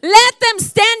do, let them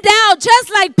stand out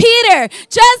just like Peter,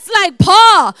 just like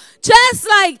Paul, just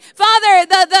like, Father,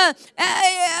 the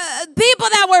people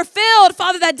that were filled,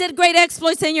 Father, that did great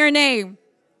exploits in your name.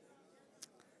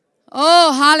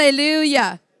 Oh,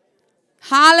 hallelujah.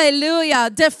 Hallelujah.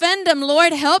 Defend them,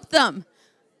 Lord. Help them.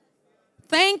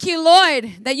 Thank you, Lord,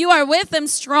 that you are with them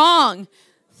strong.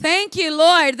 Thank you,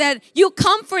 Lord, that you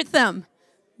comfort them.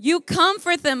 You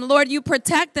comfort them, Lord. You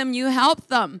protect them. You help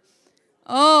them.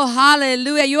 Oh,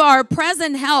 hallelujah. You are a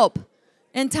present help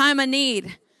in time of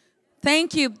need.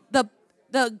 Thank you,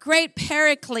 the great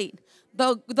paraclete,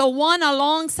 the one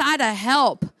alongside a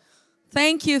help.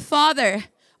 Thank you, Father.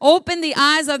 Open the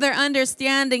eyes of their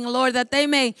understanding, Lord, that they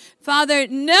may, Father,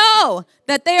 know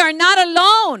that they are not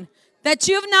alone, that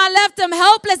you've not left them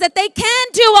helpless, that they can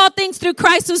do all things through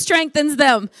Christ who strengthens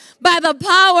them by the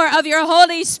power of your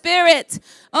Holy Spirit.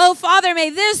 Oh, Father,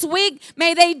 may this week,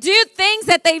 may they do things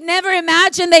that they've never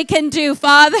imagined they can do,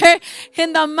 Father,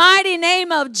 in the mighty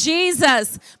name of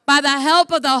Jesus, by the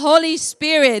help of the Holy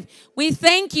Spirit. We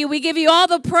thank you. We give you all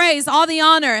the praise, all the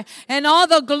honor, and all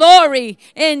the glory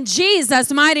in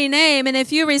Jesus' mighty name. And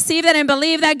if you receive that and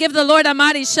believe that, give the Lord a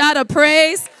mighty shout of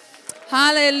praise.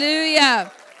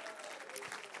 Hallelujah.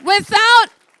 Without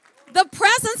the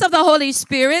presence of the Holy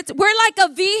Spirit, we're like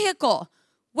a vehicle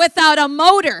without a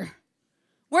motor.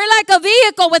 We're like a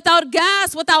vehicle without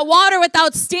gas, without water,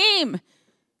 without steam.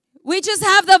 We just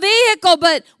have the vehicle,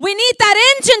 but we need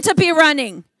that engine to be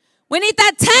running. We need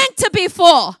that tank to be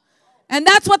full. And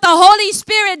that's what the Holy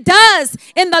Spirit does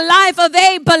in the life of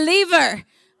a believer.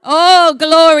 Oh,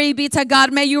 glory be to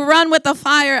God. May you run with the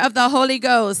fire of the Holy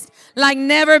Ghost like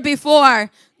never before.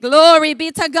 Glory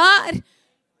be to God.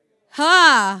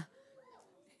 Ha.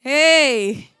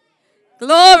 Hey.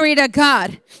 Glory to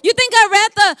God. You think I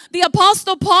read the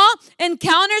Apostle Paul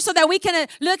encounter so that we can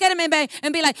look at him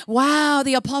and be like, wow,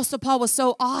 the Apostle Paul was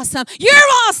so awesome. You're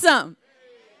awesome.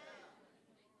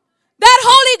 That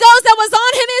Holy Ghost that was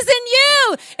on him is in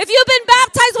you. If you've been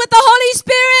baptized with the Holy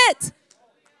Spirit.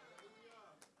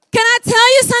 Can I tell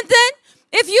you something?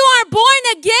 If you are born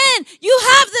again, you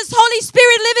have this Holy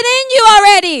Spirit living in you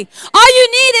already. All you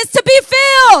need is to be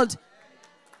filled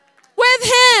with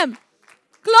Him.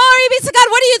 Glory be to God.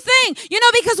 What do you think? You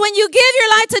know, because when you give your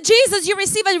life to Jesus, you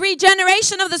receive a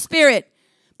regeneration of the Spirit.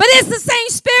 But it's the same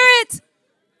Spirit.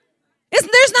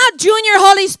 There's not junior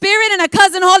Holy Spirit and a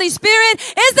cousin Holy Spirit.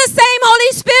 It's the same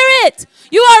Holy Spirit.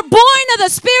 You are born of the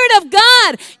Spirit of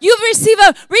God. You receive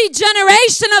a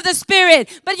regeneration of the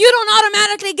Spirit. But you don't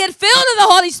automatically get filled with the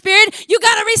Holy Spirit. You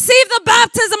got to receive the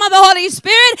baptism of the Holy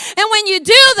Spirit. And when you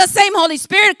do, the same Holy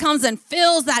Spirit comes and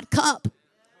fills that cup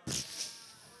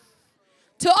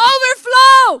to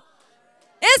overflow.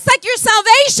 It's like your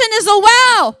salvation is a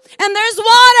well and there's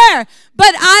water.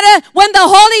 But when the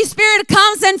Holy Spirit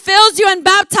comes and fills you and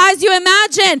baptizes you,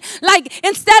 imagine, like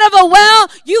instead of a well,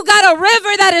 you got a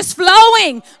river that is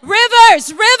flowing. Rivers.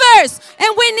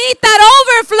 And we need that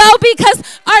overflow because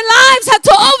our lives have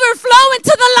to overflow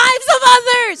into the lives of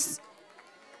others.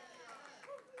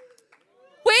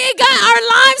 Our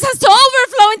lives has to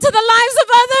overflow into the lives of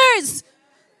others.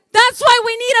 That's why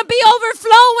we need to be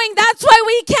overflowing. That's why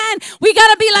we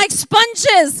gotta be like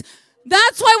sponges.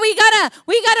 That's why we gotta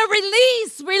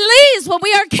release what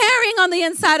we are carrying on the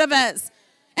inside of us.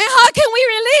 And how can we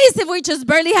release if we just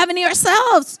barely have any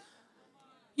ourselves?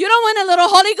 You don't want a little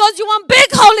Holy Ghost, you want big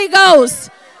Holy Ghost.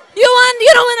 You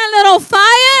don't want a little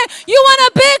fire, you want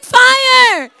a big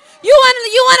fire. You want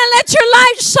to let your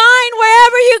light shine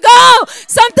wherever you go.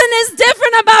 Something is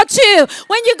different about you.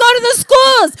 When you go to the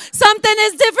schools, something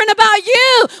is different about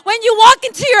you. When you walk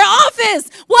into your office,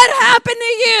 what happened to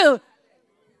you?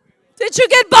 Did you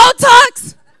get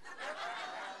Botox?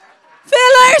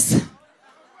 Fillers?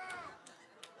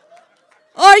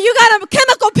 Or you got a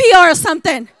chemical peel or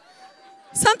something?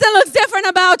 Something looks different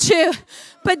about you.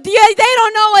 But they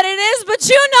don't know what it is, but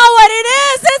you know what it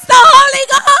is. It's the Holy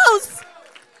Ghost.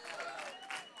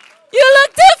 You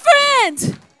look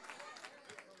different.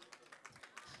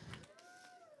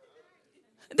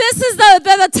 This is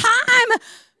the time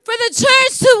for the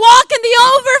church to walk in the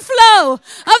overflow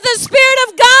of the Spirit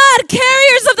of God,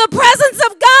 carriers of the presence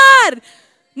of God.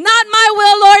 Not my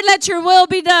will, Lord, let your will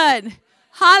be done.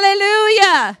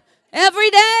 Hallelujah. Every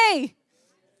day.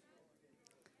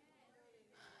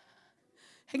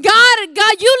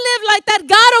 God, you live like that.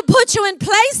 God will put you in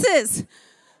places.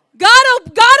 God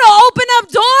will open up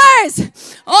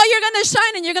doors. Oh, you're going to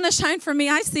shine and you're going to shine for me.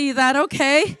 I see that.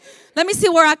 Okay. Let me see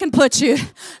where I can put you.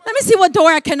 Let me see what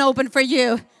door I can open for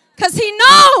you. Because He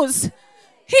knows.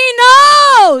 He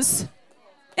knows.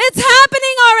 It's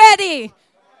happening already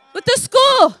with the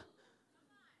school.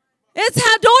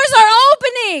 Doors are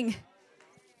opening.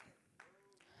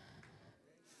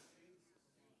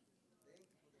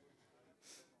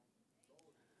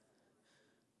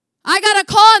 I got a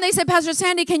call and they said, Pastor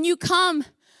Sandy, can you come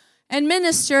and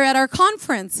minister at our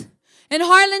conference in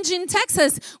Harlingen,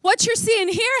 Texas? What you're seeing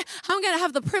here, I'm going to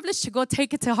have the privilege to go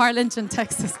take it to Harlingen,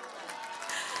 Texas.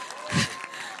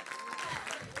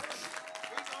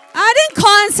 I didn't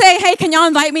call and say, hey, can y'all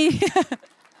invite me?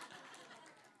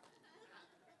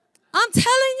 I'm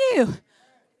telling you,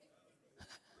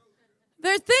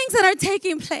 there are things that are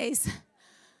taking place.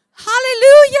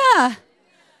 Hallelujah.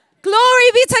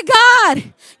 Glory be to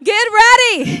God. Get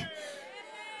ready.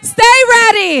 Stay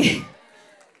ready.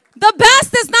 The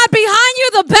best is not behind you.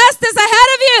 The best is ahead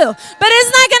of you. But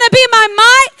it's not going to be by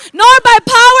might nor by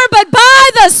power, but by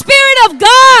the Spirit of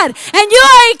God. And you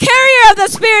are a carrier of the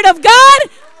Spirit of God.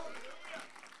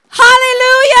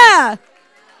 Hallelujah.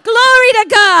 Glory to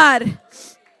God.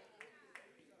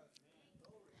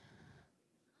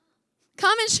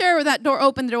 Come and share with that door,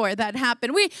 open door that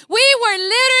happened. We were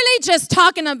literally just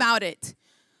talking about it.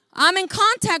 I'm in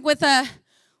contact with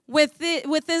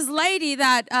this lady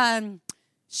that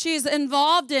she's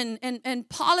involved in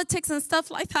politics and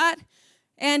stuff like that.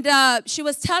 And she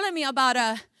was telling me about,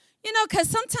 because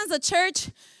sometimes the church,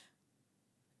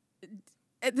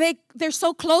 they're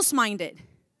so close-minded.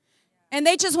 And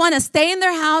they just want to stay in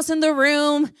their house, in their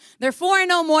room. They're for and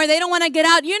no more. They don't want to get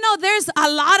out. You know, there's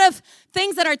a lot of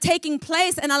things that are taking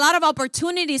place and a lot of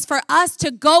opportunities for us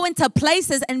to go into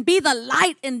places and be the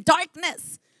light in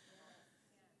darkness.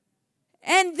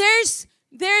 And there's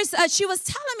she was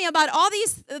telling me about all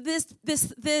these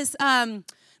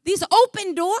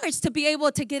open doors to be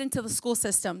able to get into the school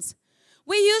systems.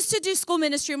 We used to do school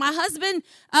ministry. My husband,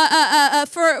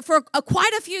 for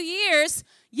quite a few years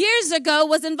ago,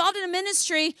 was involved in a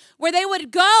ministry where they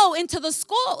would go into the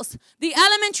schools, the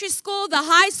elementary school, the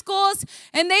high schools,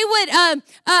 and they would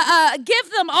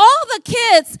give them all the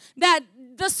kids that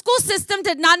the school system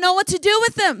did not know what to do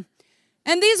with them.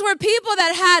 And these were people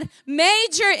that had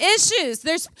major issues.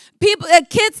 There's people,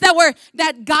 kids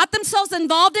that got themselves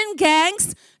involved in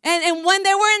gangs, and when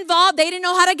they were involved, they didn't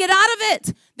know how to get out of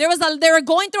it. They were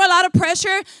going through a lot of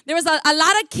pressure. There was a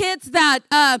lot of kids that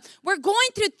were going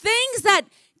through things that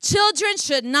children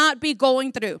should not be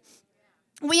going through.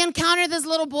 We encountered this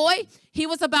little boy. He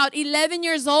was about 11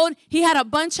 years old. He had a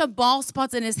bunch of bald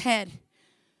spots in his head.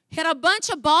 He had a bunch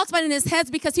of bald spots in his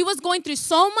head because he was going through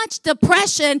so much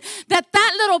depression that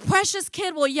little precious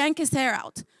kid will yank his hair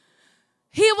out.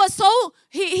 He was so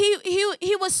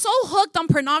hooked on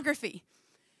pornography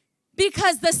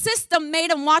because the system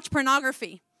made him watch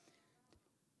pornography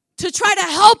to try to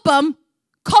help him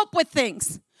cope with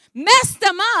things. Messed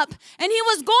him up, and he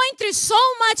was going through so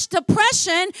much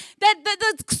depression that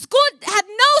the school had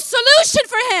no solution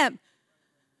for him.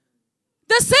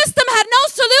 The system had no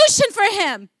solution for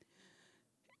him.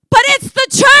 But it's the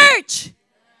church.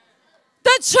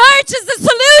 The church is the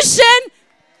solution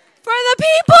for the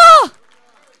people.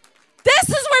 This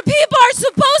is where people are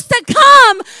supposed to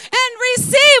come and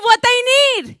receive what they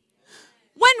need.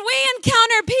 When we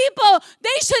encounter people,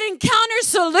 they should encounter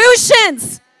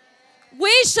solutions.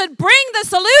 We should bring the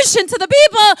solution to the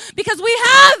people because we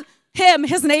have him.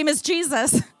 His name is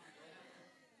Jesus.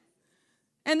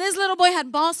 And this little boy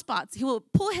had bald spots. He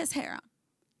would pull his hair out.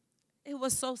 It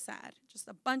was so sad. Just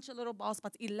a bunch of little bald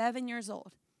spots, 11 years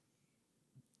old.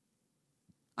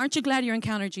 Aren't you glad you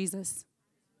encountered Jesus?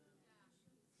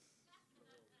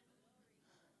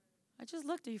 I just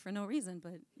looked at you for no reason,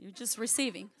 but you're just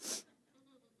receiving.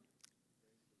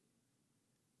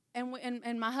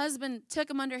 And my husband took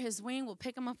him under his wing. We'll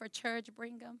pick him up for church,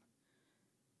 bring him.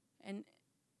 And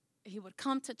he would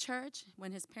come to church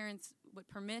when his parents would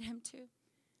permit him to.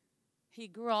 He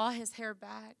grew all his hair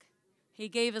back. He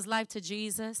gave his life to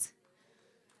Jesus.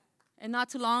 And not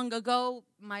too long ago,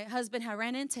 my husband had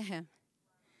ran into him.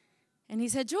 And he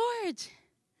said, George.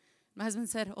 My husband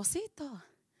said, Osito.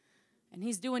 And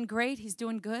he's doing great. He's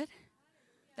doing good.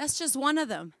 That's just one of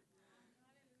them.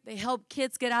 They help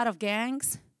kids get out of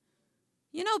gangs.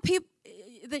 You know,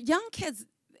 the young kids,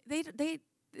 they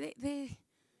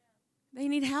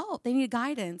need help. They need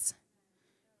guidance.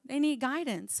 They need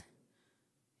guidance.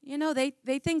 You know, they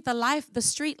think the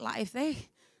street life,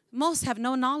 most have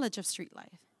no knowledge of street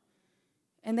life.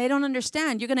 And they don't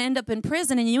understand. You're going to end up in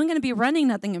prison, and you ain't going to be running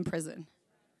nothing in prison.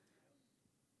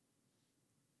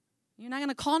 You're not going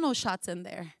to call no shots in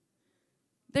there.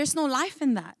 There's no life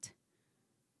in that.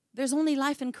 There's only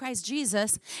life in Christ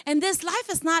Jesus. And this life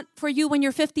is not for you when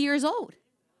you're 50 years old.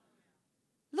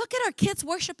 Look at our kids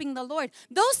worshiping the Lord.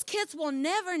 Those kids will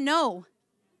never know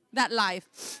that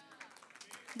life.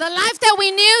 The life that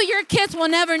we knew, your kids will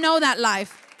never know that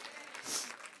life.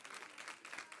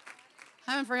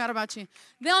 I haven't forgot about you.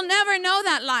 They'll never know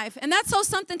that life. And that's so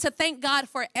something to thank God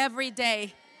for every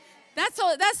day. That's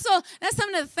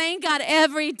something to thank God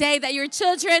every day, that your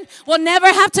children will never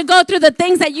have to go through the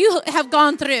things that you have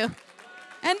gone through.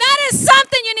 And that is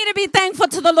something you need to be thankful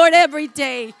to the Lord every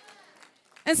day.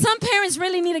 And some parents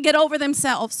really need to get over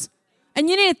themselves. And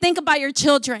you need to think about your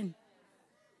children.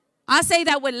 I say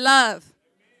that with love.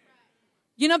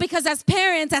 You know, because as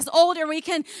parents, as older, we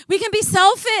can be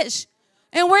selfish.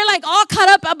 And we're like all caught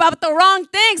up about the wrong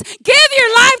things. Give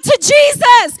your life to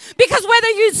Jesus. Because whether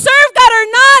you serve God or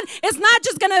not, it's not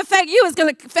just going to affect you. It's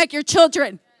going to affect your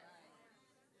children.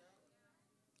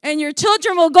 And your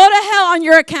children will go to hell on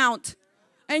your account.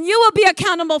 And you will be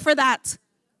accountable for that.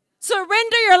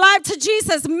 Surrender your life to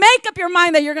Jesus. Make up your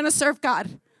mind that you're going to serve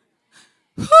God.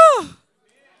 Whew.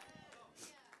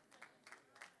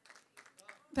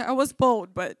 That was bold,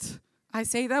 but I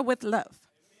say that with love.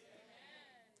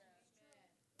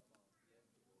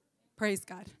 Praise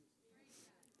God.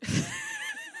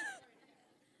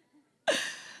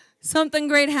 Something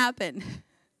great happened.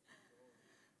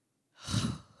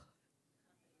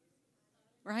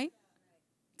 Right?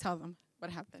 Tell them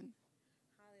what happened.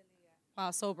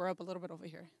 Wow, sober up a little bit over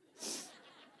here.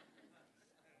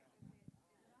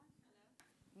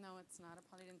 No, it's not. I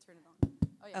probably didn't turn it on.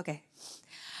 Oh, yeah.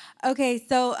 Okay,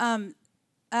 so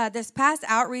this past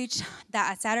outreach,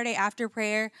 that Saturday after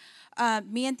prayer,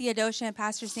 me and Theodosia and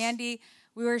Pastor Sandy,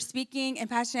 we were speaking, and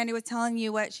Pastor Sandy was telling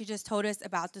you what she just told us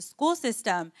about the school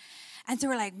system. And so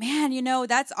we're like, man,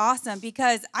 that's awesome,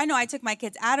 because I know I took my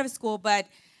kids out of school, but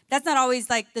that's not always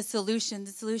like the solution.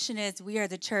 The solution is we are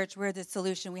the church. We're the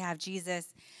solution. We have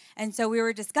Jesus. And so we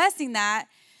were discussing that.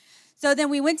 So then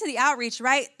we went to the outreach,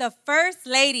 right? The first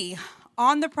lady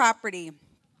on the property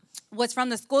was from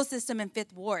the school system in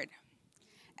 5th Ward.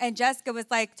 And Jessica was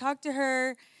like, talk to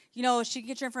her. She can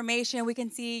get your information. We can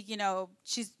see,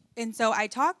 and so I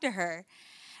talked to her.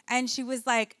 And she was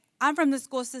like, I'm from the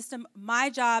school system. My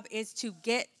job is to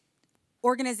get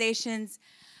organizations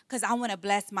because I want to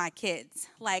bless my kids.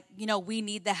 Like, we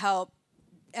need the help.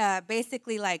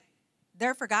 Basically, like,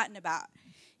 they're forgotten about,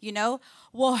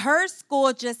 Well, her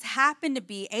school just happened to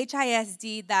be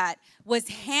HISD that was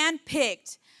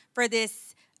handpicked for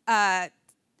this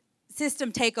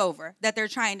system takeover that they're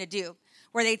trying to do,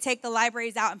 where they take the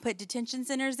libraries out and put detention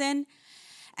centers in.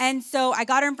 And so I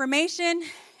got her information,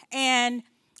 and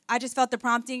I just felt the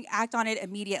prompting, act on it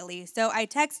immediately. So I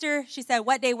texted her. She said,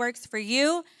 what day works for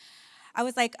you? I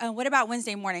was like, what about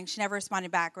Wednesday morning? She never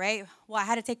responded back, right? Well, I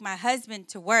had to take my husband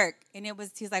to work, and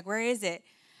he's like, where is it?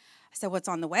 I said, what's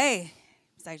on the way?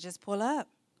 He's like, just pull up.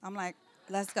 I'm like,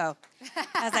 let's go.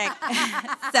 I was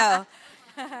like, so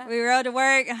we rode to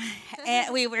work,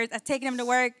 and we were taking him to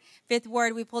work, 5th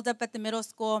Ward. We pulled up at the middle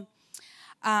school.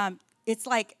 It's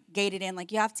like gated in,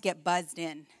 like you have to get buzzed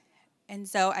in. And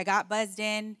so I got buzzed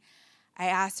in. I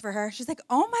asked for her. She's like,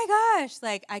 oh my gosh,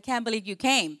 like, I can't believe you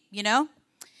came,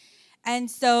 And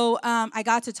so I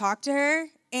got to talk to her.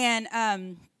 And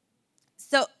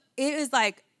so it was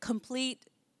like complete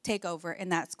takeover in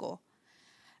that school.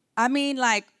 I mean,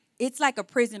 like, it's like a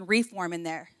prison reform in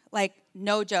there. Like,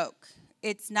 no joke.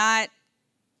 It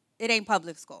ain't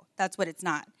public school. That's what it's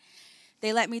not.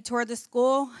 They let me tour the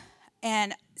school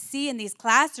and see in these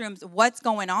classrooms what's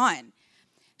going on.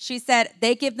 She said,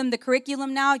 they give them the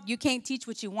curriculum now. You can't teach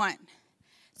what you want.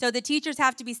 So the teachers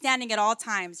have to be standing at all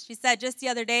times. She said just the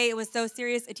other day, it was so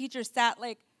serious. A teacher sat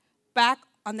like back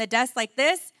on the desk like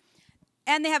this,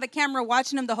 and they have a camera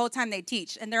watching them the whole time they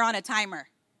teach, and they're on a timer.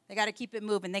 They got to keep it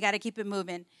moving. They got to keep it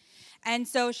moving. And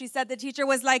so she said the teacher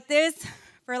was like this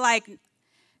for like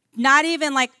not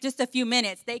even like just a few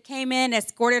minutes. They came in,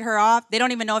 escorted her off. They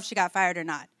don't even know if she got fired or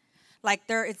not. Like,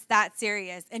 it's that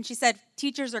serious. And she said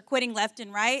teachers are quitting left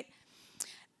and right.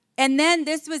 And then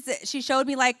she showed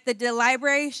me, like, the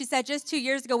library. She said just 2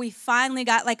 years ago, we finally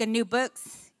got, like, a new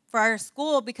books for our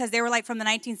school because they were, like, from the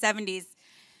 1970s.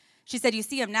 She said, you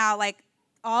see them now, like,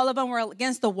 all of them were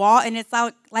against the wall, and it's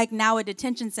like now a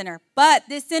detention center. But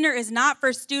this center is not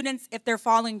for students if they're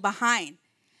falling behind.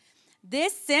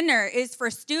 This center is for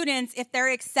students, if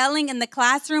they're excelling in the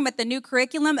classroom at the new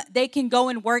curriculum, they can go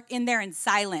and work in there in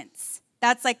silence.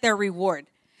 That's like their reward.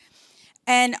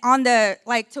 And to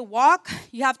walk,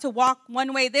 you have to walk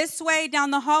one way this way down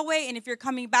the hallway, and if you're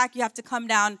coming back, you have to come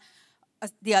down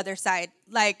the other side.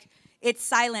 Like, it's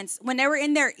silence. When they were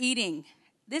in there eating,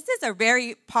 this is a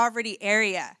very poverty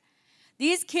area.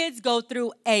 These kids go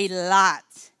through a lot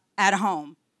at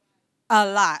home, a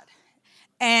lot.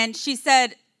 And she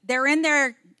said, they're in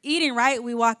there eating, right?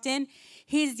 We walked in.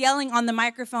 He's yelling on the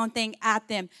microphone thing at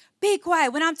them. Be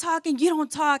quiet. When I'm talking, you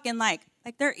don't talk. And like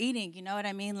they're eating, you know what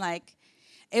I mean? Like,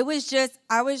 I was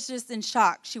just in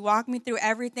shock. She walked me through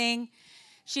everything.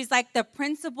 She's like, the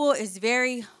principal is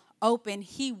very open.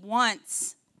 He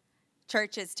wants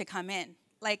churches to come in.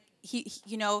 Like,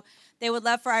 they would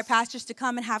love for our pastors to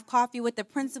come and have coffee with the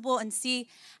principal and see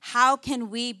how can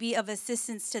we be of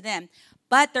assistance to them.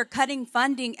 But they're cutting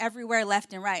funding everywhere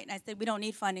left and right. And I said, we don't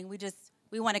need funding.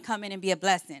 We want to come in and be a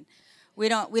blessing. We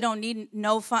don't need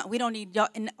no fund. We don't need,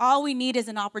 and all we need is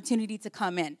an opportunity to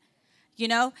come in,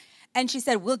 And she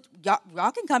said,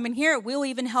 y'all can come in here. We'll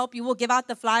even help you. We'll give out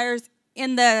the flyers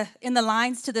in the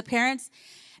lines to the parents.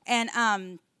 And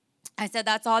I said,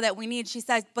 that's all that we need. She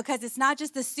said, because it's not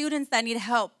just the students that need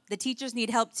help. The teachers need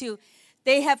help too.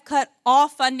 They have cut all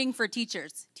funding for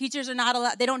teachers. Teachers are not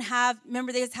allowed. They don't have,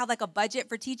 remember they just have like a budget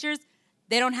for teachers?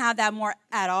 They don't have that more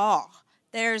at all.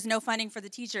 There's no funding for the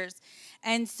teachers.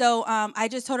 And so I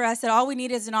just told her, I said, all we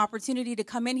need is an opportunity to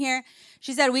come in here.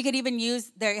 She said, we could even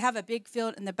they have a big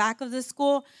field in the back of the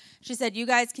school. She said, you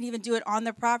guys can even do it on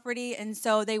the property. And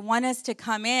so they want us to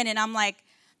come in. And I'm like,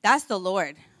 that's the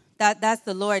Lord. That's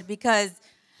the Lord. Because,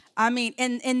 I mean,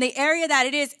 in the area that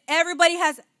it is, everybody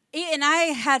has, and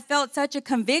I had felt such a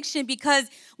conviction because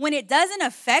when it doesn't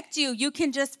affect you, you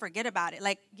can just forget about it.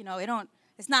 Like,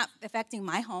 it's not affecting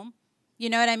my home. You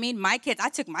know what I mean? My kids, I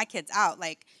took my kids out.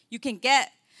 Like, you can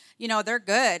get, they're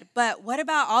good. But what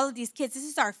about all of these kids? This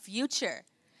is our future.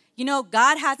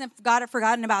 God hasn't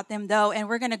forgotten about them, though, and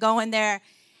we're going to go in there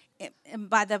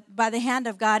by the hand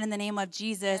of God in the name of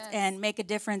Jesus and make a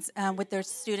difference with their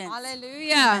students.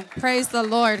 Hallelujah. Amen. Praise the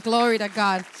Lord. Glory to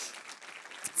God.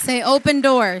 Say open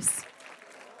doors.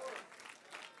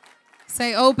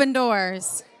 Say open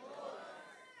doors.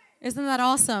 Isn't that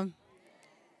awesome?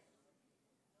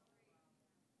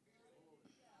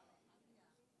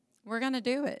 We're going to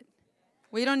do it.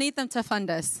 We don't need them to fund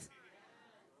us.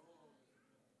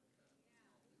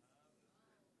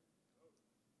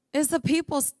 It's the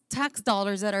people's tax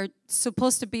dollars that are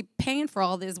supposed to be paying for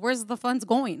all this. Where's the funds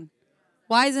going?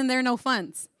 Why isn't there no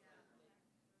funds?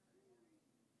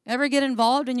 Ever get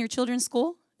involved in your children's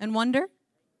school and wonder?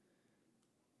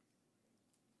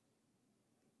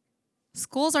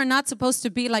 Schools are not supposed to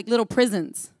be like little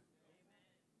prisons.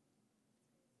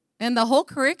 And the whole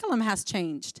curriculum has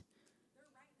changed.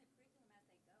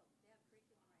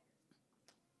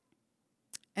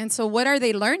 And so what are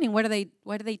they learning? What are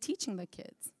they teaching the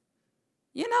kids?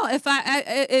 You know,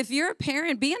 if you're a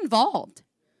parent, be involved.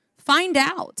 Find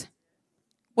out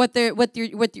what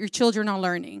your children are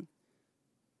learning.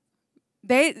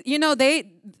 They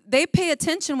pay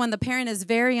attention when the parent is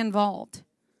very involved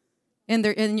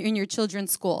in your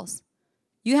children's schools.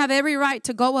 You have every right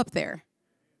to go up there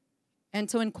and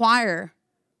to inquire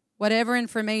whatever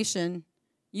information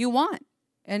you want.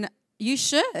 And you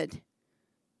should.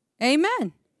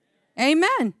 Amen.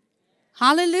 Amen.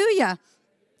 Hallelujah.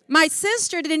 My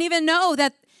sister didn't even know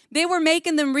that they were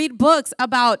making them read books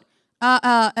about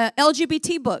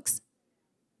LGBT books.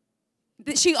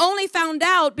 She only found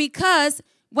out because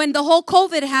when the whole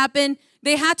COVID happened,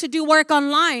 they had to do work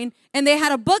online, and they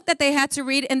had a book that they had to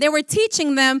read, and they were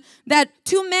teaching them that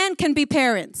 2 men can be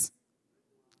parents.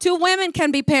 2 women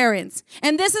can be parents.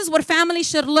 And this is what family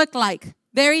should look like.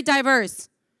 Very diverse.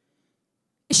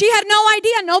 She had no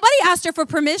idea. Nobody asked her for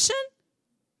permission.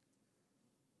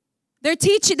 They're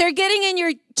getting in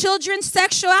your children's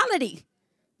sexuality.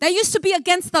 That used to be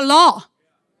against the law.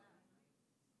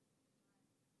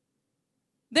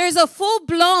 There's a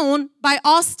full-blown, by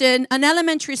Austin, an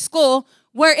elementary school,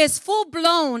 where it's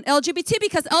full-blown LGBT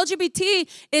because LGBT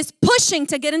is pushing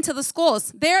to get into the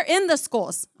schools. They're in the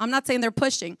schools. I'm not saying they're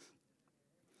pushing.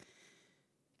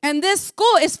 And this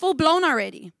school is full-blown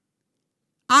already.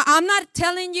 I'm not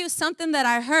telling you something that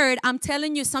I heard. I'm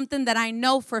telling you something that I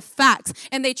know for facts.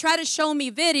 And they try to show me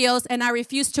videos, and I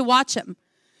refuse to watch them.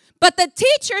 But the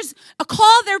teachers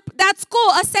call that school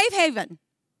a safe haven.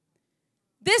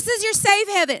 This is your safe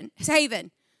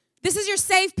haven. This is your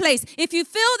safe place. If you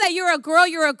feel that you're a girl,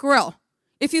 you're a girl.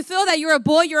 If you feel that you're a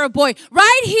boy, you're a boy.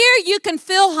 Right here, you can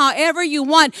feel however you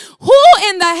want. Who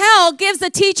in the hell gives the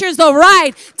teachers the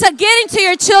right to get into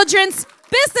your children's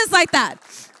business like that?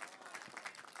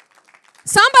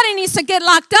 Somebody needs to get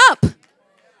locked up.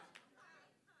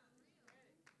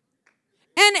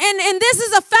 And this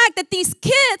is a fact that these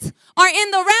kids are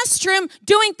in the restroom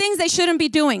doing things they shouldn't be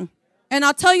doing. And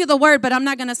I'll tell you the word, but I'm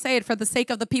not going to say it for the sake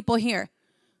of the people here.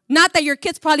 Not that your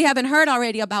kids probably haven't heard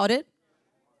already about it.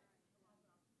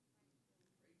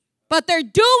 But they're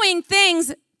doing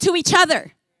things to each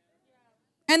other.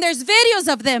 And there's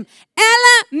videos of them.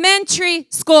 Elementary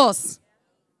schools.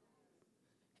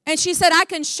 And she said, I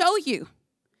can show you.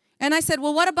 And I said,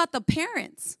 well, what about the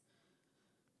parents?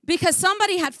 Because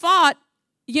somebody had fought,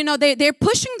 you know, they're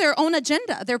pushing their own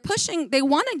agenda. They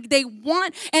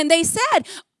want, and they said,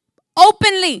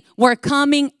 openly, we're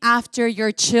coming after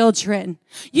your children.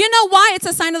 You know why? It's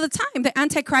a sign of the time. The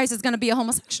Antichrist is going to be a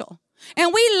homosexual.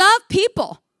 And we love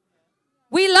people.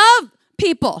 We love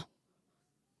people.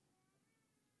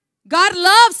 God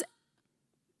loves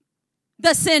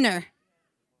the sinner,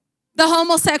 the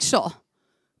homosexual.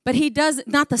 But he does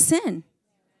not the sin.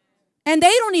 And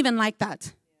they don't even like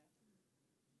that.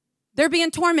 They're being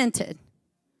tormented.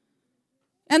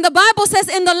 And the Bible says,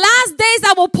 in the last days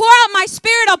I will pour out my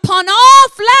spirit upon all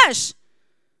flesh,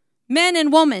 men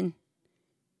and women,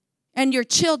 and your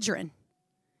children.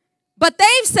 But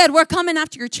they've said, we're coming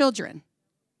after your children.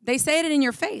 They say it in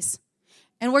your face.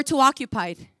 And we're too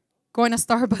occupied going to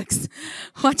Starbucks,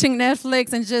 watching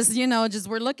Netflix, and just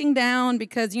we're looking down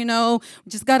because,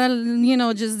 just got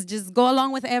to, just go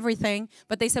along with everything.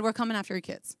 But they said, we're coming after your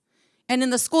kids. And in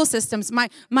the school systems, my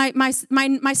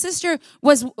sister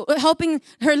was helping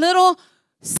her little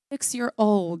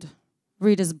 6-year-old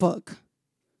read his book.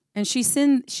 And she's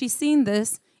seen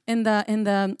this in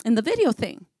the video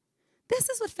thing. This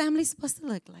is what family's supposed to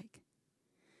look like.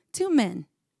 2 men,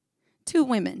 2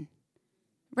 women,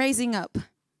 raising up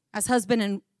as husband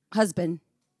and husband,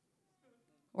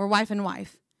 or wife and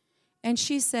wife. And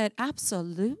she said,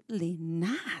 absolutely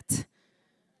not.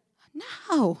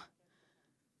 No.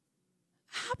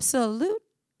 Absolute.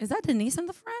 Is that Denise in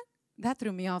the front? That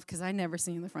threw me off because I never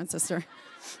seen the front sister.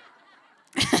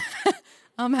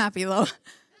 I'm happy though.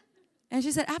 And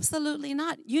she said, absolutely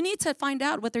not. You need to find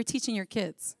out what they're teaching your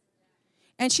kids.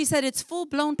 And she said, it's full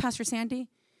blown, Pastor Sandy.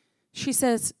 She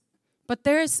says, but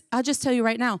I'll just tell you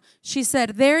right now. She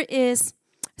said, there is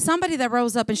somebody that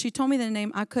rose up, and she told me the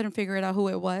name. I couldn't figure it out who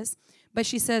it was. But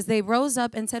she says they rose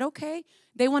up and said, okay,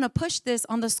 they want to push this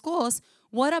on the schools.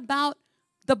 What about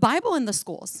the Bible in the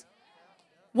schools?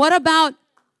 What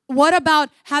about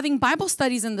having Bible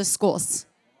studies in the schools?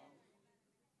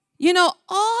 You know,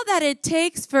 all that it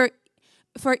takes for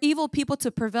evil people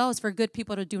to prevail is for good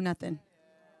people to do nothing.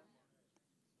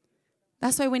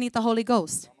 That's why we need the Holy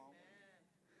Ghost.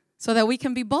 So that we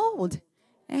can be bold.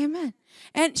 Amen.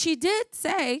 And she did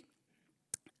say,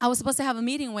 I was supposed to have a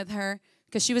meeting with her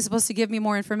because she was supposed to give me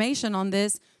more information on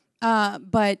this.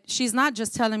 But she's not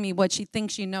just telling me what she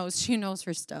thinks she knows. She knows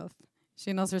her stuff.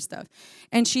 She knows her stuff.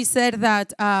 And she said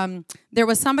that there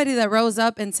was somebody that rose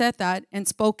up and said that and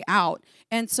spoke out.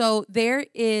 And so there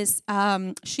is,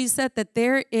 she said that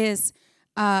there is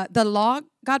the law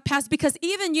got passed. Because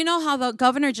even, you know how the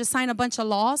governor just signed a bunch of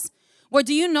laws? Well,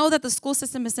 do you know that the school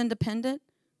system is independent?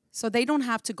 So they don't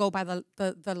have to go by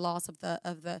the laws of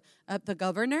the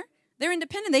governor. They're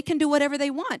independent. They can do whatever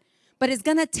they want. But it's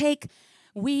going to take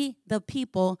we, the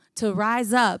people, to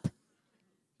rise up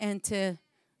and to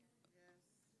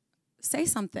say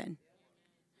something.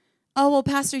 Oh, well,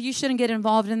 Pastor, you shouldn't get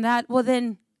involved in that. Well,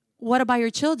 then what about your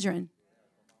children?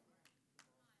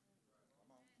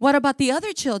 What about the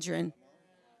other children?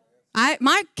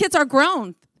 My kids are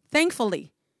grown,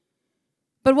 thankfully.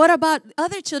 But what about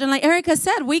other children? Like Erica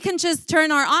said, we can just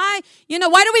turn our eye. You know,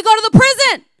 why do we go to the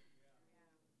prison?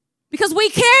 Because we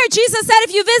care. Jesus said,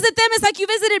 if you visit them, it's like you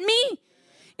visited me.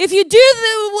 If you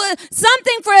do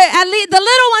something for at least the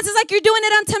little ones, it's like you're doing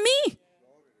it unto me.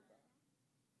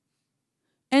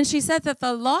 And she said that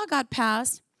the law got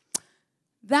passed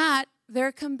that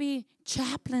there can be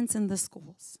chaplains in the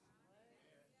schools.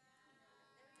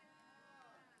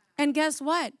 And guess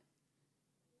what?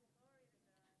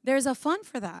 There's a fund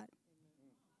for that.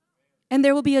 And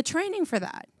there will be a training for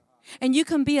that. And you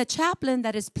can be a chaplain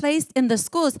that is placed in the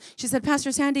schools. She said,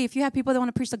 Pastor Sandy, if you have people that want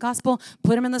to preach the gospel,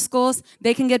 put them in the schools.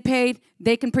 They can get paid.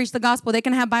 They can preach the gospel. They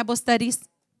can have Bible studies.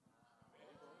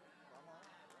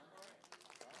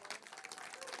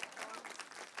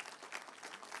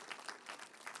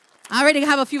 I already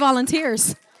have a few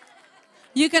volunteers.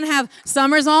 You can have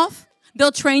summers off.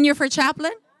 They'll train you for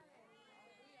chaplain.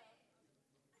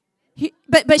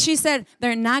 But she said,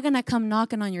 they're not going to come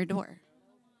knocking on your door.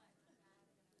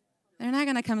 They're not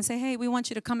going to come and say, hey, we want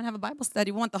you to come and have a Bible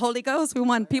study. We want the Holy Ghost. We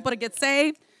want people to get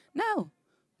saved. No.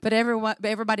 But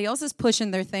everybody else is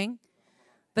pushing their thing.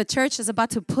 The church is about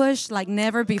to push like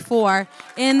never before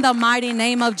in the mighty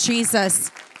name of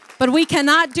Jesus. But we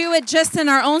cannot do it just in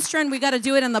our own strength. We got to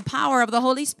do it in the power of the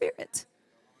Holy Spirit.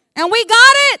 And we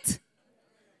got it.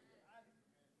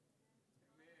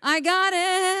 I got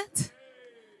it.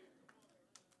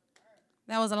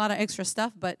 That was a lot of extra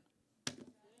stuff, but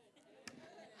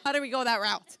how do we go that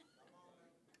route?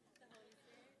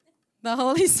 The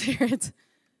Holy Spirit.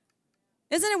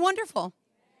 Isn't it wonderful?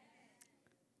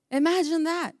 Imagine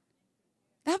that.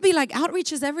 That'd be like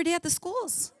outreaches every day at the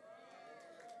schools.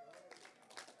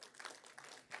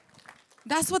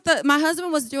 That's what my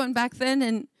husband was doing back then,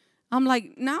 and I'm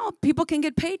like, now people can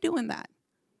get paid doing that.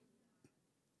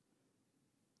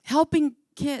 Helping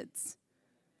kids.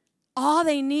 All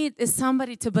they need is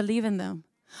somebody to believe in them.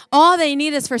 All they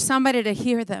need is for somebody to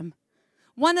hear them.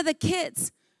 One of the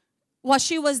kids, while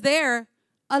she was there,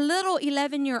 a little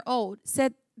 11-year-old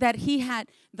said that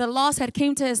the loss had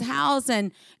came to his house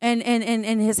and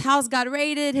his house got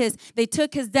raided. They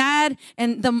took his dad,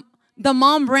 and the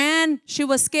mom ran. She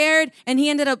was scared, and he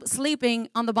ended up sleeping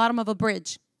on the bottom of a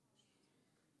bridge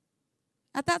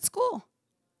at that school.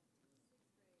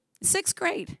 6th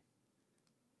grade.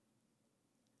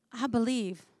 I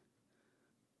believe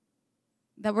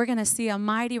that we're going to see a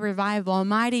mighty revival, a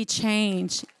mighty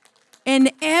change in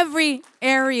every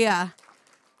area.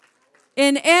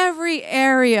 In every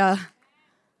area.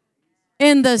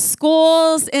 In the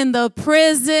schools, in the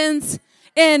prisons,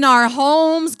 in our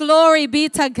homes. Glory be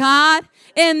to God.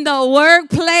 In the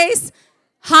workplace.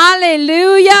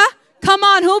 Hallelujah. Come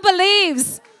on, who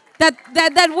believes that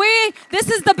this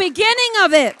is the beginning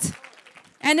of it?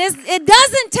 And it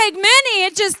doesn't take many.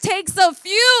 It just takes a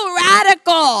few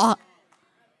radical.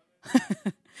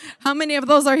 How many of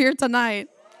those are here tonight?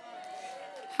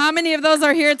 How many of those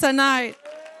are here tonight?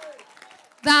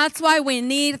 That's why we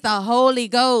need the Holy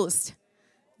Ghost.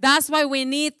 That's why we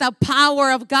need the power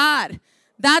of God.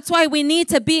 That's why we need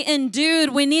to be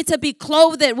endued. We need to be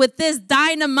clothed with this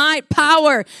dynamite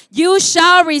power. You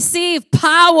shall receive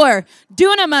power.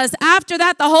 Dunamis. After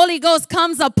that, the Holy Ghost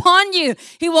comes upon you.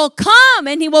 He will come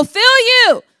and he will fill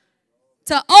you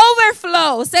to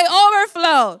overflow. Say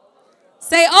overflow.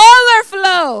 Say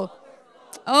overflow.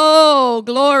 Oh,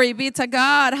 glory be to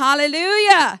God.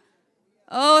 Hallelujah.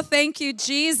 Oh, thank you,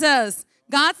 Jesus.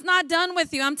 God's not done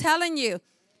with you. I'm telling you.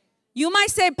 You might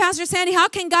say, Pastor Sandy, how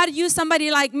can God use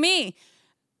somebody like me?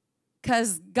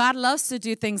 Because God loves to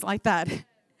do things like that.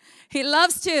 He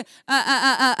loves to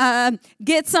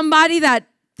get somebody that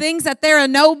thinks that they're a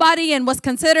nobody and was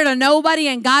considered a nobody,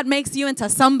 and God makes you into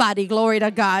somebody. Glory to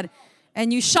God.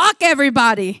 And you shock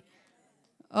everybody.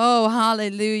 Oh,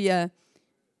 hallelujah.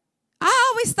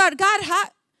 I always thought, God,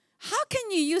 how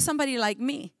can you use somebody like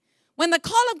me? When the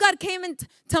call of God came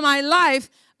into my life,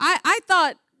 I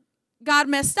thought God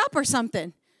messed up or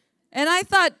something. And I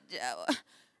thought,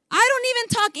 I don't even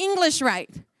talk English right.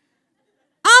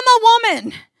 I'm a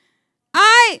woman.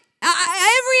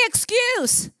 Every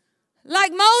excuse.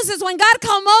 Like Moses, when God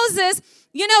called Moses,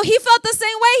 you know, he felt the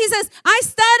same way. He says, I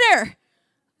stutter.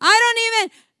 I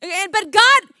don't even, but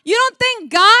God, you don't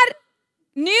think God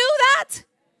knew that?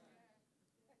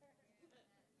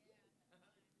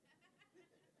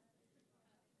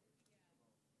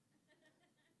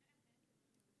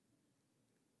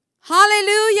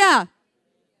 Hallelujah.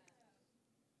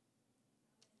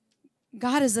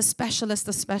 God is a specialist,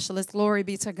 a specialist. Glory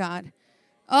be to God.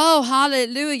 Oh,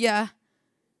 hallelujah.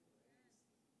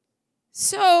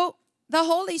 So the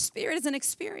Holy Spirit is an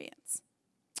experience.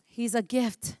 He's a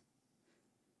gift.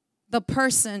 The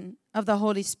person of the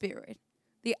Holy Spirit,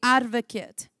 the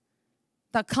advocate,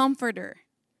 the comforter,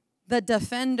 the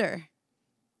defender,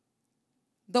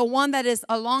 the one that is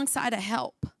alongside a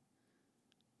help.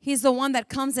 He's the one that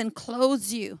comes and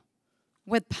clothes you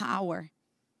with power.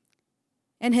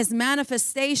 And his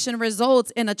manifestation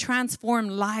results in a transformed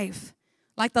life,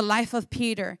 like the life of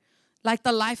Peter, like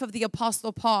the life of the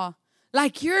Apostle Paul,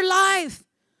 like your life,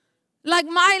 like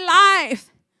my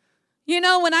life. You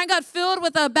know, when I got filled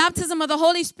with the baptism of the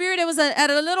Holy Spirit, it was at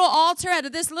a little altar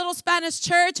at this little Spanish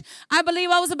church. I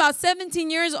believe I was about 17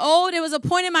 years old. It was a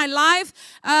point in my life.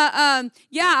 I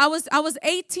was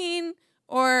 18.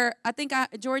 Or I think,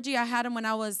 Georgie, I had him when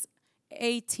I was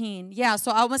 18. Yeah,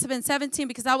 so I must have been 17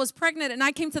 because I was pregnant and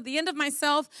I came to the end of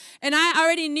myself and I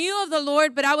already knew of the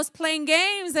Lord, but I was playing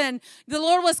games and the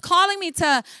Lord was calling me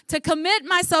to commit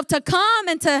myself, to come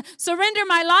and to surrender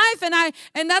my life.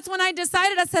 And that's when I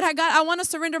decided, I said, I want to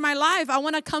surrender my life. I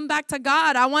want to come back to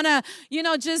God. I want to,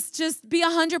 just be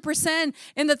 100%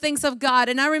 in the things of God.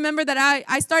 And I remember that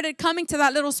I started coming to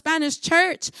that little Spanish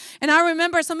church. And I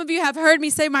remember some of you have heard me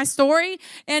say my story.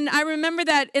 And I remember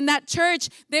that in that church,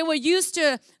 they were used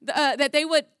to, that they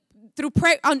would,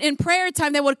 in prayer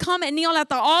time, they would come and kneel at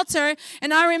the altar.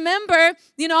 And I remember,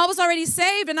 I was already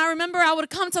saved. And I remember I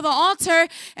would come to the altar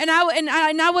and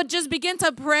I would just begin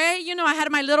to pray. I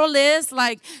had my little list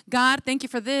like, God, thank you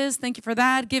for this. Thank you for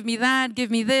that. Give me that.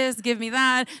 Give me this. Give me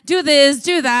that. Do this.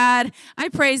 Do that. I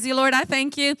praise you, Lord. I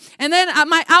thank you. And then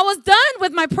I was done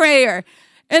with my prayer.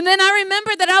 And then I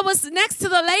remember that I was next to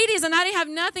the ladies and I didn't have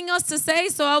nothing else to say.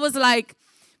 So I was like,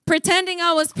 pretending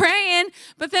I was praying,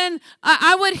 but then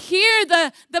I would hear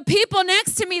the people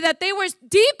next to me that they were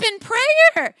deep in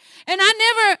prayer, and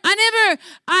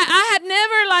I had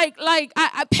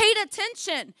never paid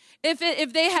attention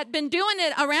if they had been doing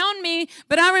it around me.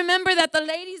 But I remember that the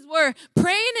ladies were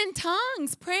praying in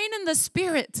tongues, praying in the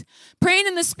Spirit. Praying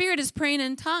in the Spirit is praying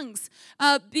in tongues.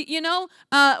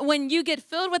 When you get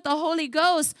filled with the Holy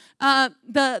Ghost,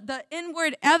 the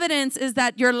inward evidence is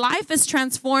that your life is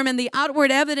transformed, and the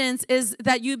outward evidence is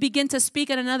that you begin to speak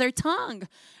in another tongue.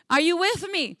 Are you with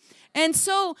me? And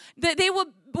so they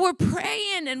were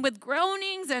praying and with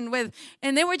groanings and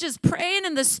they were just praying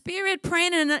in the Spirit,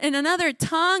 praying in another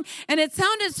tongue, and it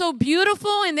sounded so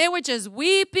beautiful, and they were just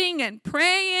weeping and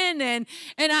praying, and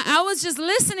I was just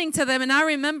listening to them, and I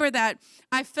remember that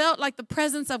I felt like the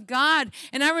presence of God,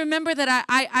 and I remember that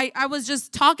I was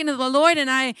just talking to the Lord,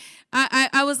 and I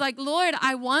was like, Lord,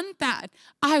 I want that.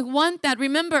 I want that.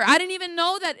 Remember, I didn't even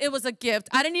know that it was a gift.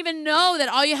 I didn't even know that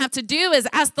all you have to do is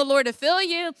ask the Lord to fill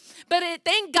you. But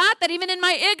thank God that even in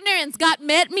my ignorance, God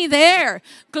met me there.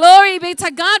 Glory be to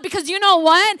God, because you know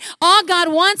what? All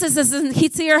God wants is He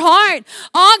to your heart.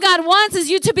 All God wants is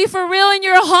you to be for real in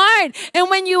your heart. And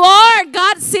when you are,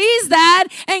 God sees that,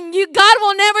 and God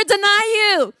will never deny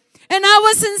you. And I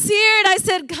was sincere, and I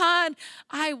said, God,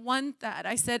 I want that.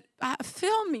 I said,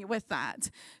 fill me with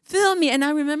that. Fill me. And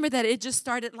I remember that it just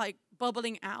started like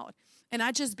bubbling out. And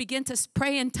I just begin to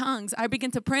pray in tongues. I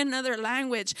begin to pray in another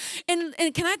language. And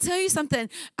can I tell you something?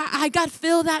 I got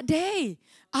filled that day.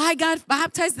 I got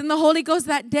baptized in the Holy Ghost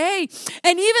that day.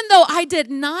 And even though I did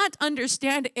not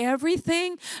understand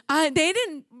everything, they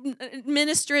didn't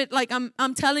minister it like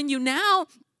I'm telling you now.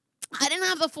 I didn't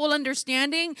have a full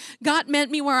understanding. God met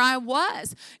me where I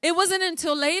was. It wasn't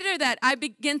until later that I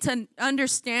began to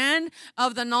understand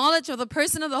of the knowledge of the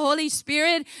person of the Holy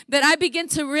Spirit that I begin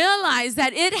to realize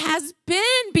that it has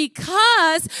been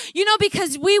because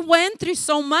we went through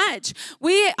so much.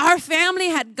 Our family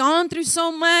had gone through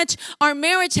so much. Our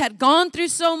marriage had gone through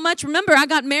so much. Remember, I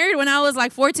got married when I was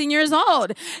like 14 years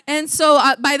old. And so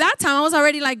by that time, I was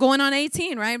already like going on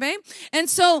 18, right, babe? And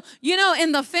so,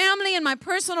 in the family and my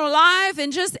personal life,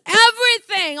 and just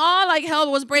everything, all like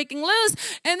hell was breaking loose.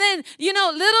 And then,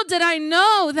 little did I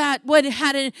know that when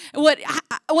I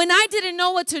didn't know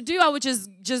what to do, I would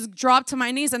just drop to my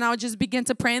knees and I would just begin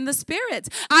to pray in the Spirit.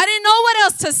 I didn't know what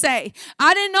else to say.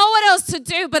 I didn't know what else to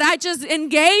do, but I just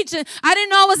engaged. I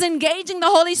didn't know I was engaging the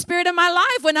Holy Spirit in my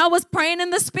life when I was praying in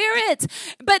the Spirit.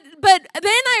 But then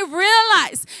I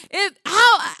realized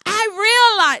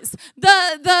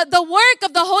the work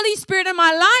of the Holy Spirit in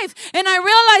my life, and I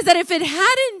realized that if it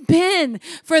hadn't been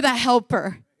for the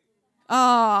helper,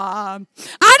 I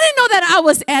didn't know that I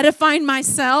was edifying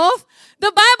myself.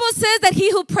 The Bible says that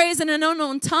he who prays in an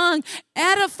unknown tongue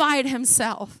edified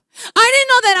himself. I didn't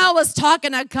know that I was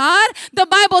talking to God. The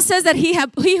Bible says that he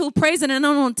who prays in an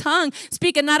unknown tongue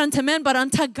speaketh not unto men but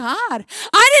unto God.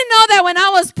 I didn't know that when I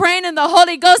was praying in the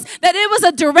Holy Ghost that it was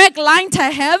a direct line to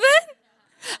heaven.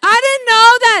 I didn't know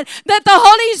that the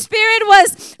Holy Spirit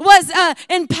was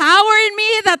empowering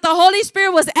me, that the Holy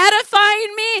Spirit was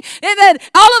edifying me, and that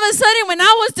all of a sudden when I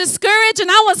was discouraged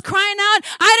and I was crying out,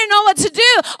 I didn't know what to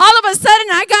do. All of a sudden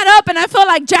I got up and I felt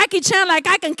like Jackie Chan, like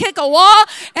I can kick a wall,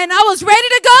 and I was ready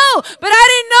to go. But I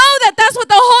didn't know that that's what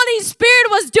the Holy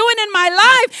Spirit was doing in my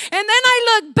life. And then I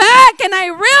looked back and I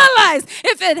realized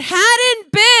if it hadn't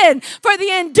been for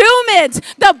the endowment,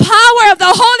 the power of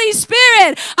the Holy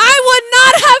Spirit, I would not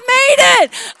have made it.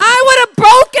 I would have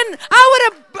been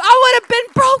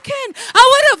broken. I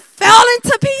would have fell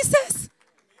into pieces.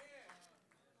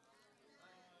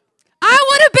 I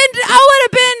would have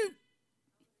been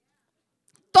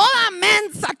toda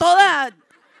mensa, toda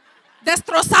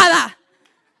destrozada.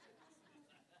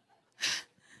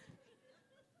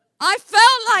 I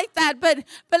felt like that, but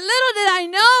little did I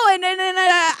know, and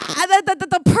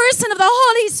the person of the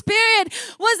Holy Spirit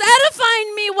was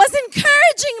edifying me, was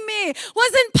encouraging me,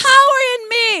 was empowering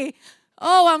me.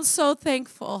 Oh, I'm so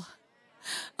thankful.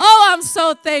 Oh, I'm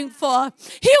so thankful.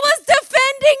 He was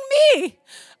defending me.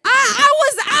 I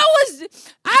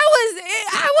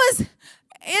was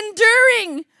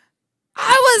enduring.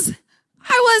 I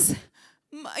was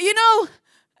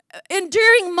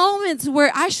enduring moments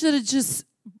where I should have just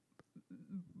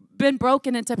been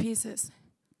broken into pieces.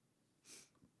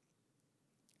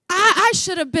 I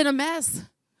should have been a mess.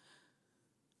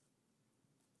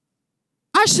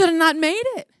 I should have not made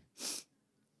it.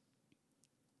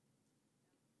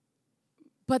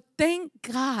 But thank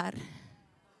God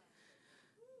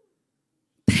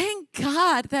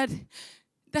that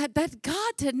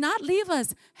God did not leave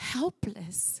us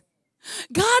helpless.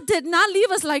 God did not leave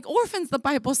us like orphans, the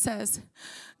Bible says.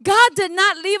 God did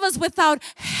not leave us without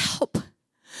help.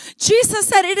 Jesus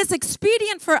said, it is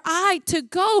expedient for I to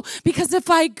go, because if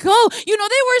I go, they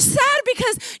were sad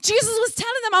because Jesus was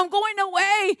telling them, I'm going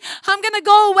away. I'm going to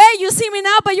go away. You see me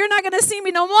now, but you're not going to see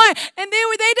me no more. And they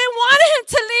didn't want him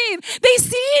to leave. They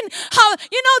seen how,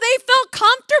 they felt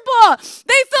comfortable.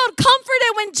 They felt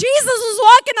comforted when Jesus was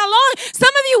walking along.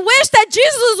 Some of you wish that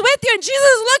Jesus was with you and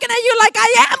Jesus is looking at you like,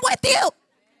 I am with you.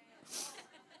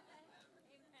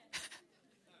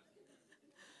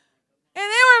 And they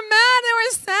were mad, they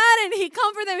were sad, and he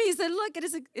comforted them. He said, look,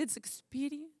 it's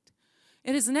expedient.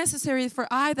 It is necessary for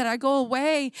that I go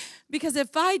away, because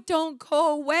if I don't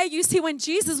go away, you see, when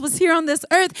Jesus was here on this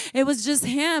earth, it was just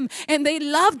him, and they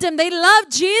loved him. They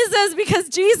loved Jesus because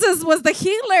Jesus was the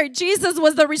healer. Jesus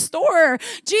was the restorer.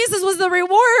 Jesus was the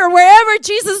rewarder. Wherever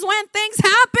Jesus went, things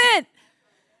happened.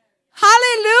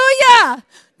 Hallelujah.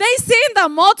 They seen the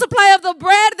multiply of the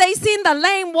bread. They seen the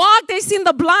lame walk. They seen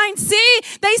the blind see.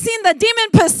 They seen the demon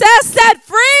possessed set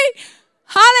free.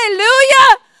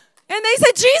 Hallelujah. And they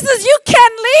said, Jesus, you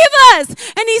can't leave us.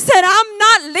 And he said, I'm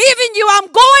not leaving you. I'm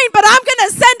going, but I'm going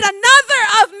to send another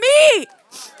of me.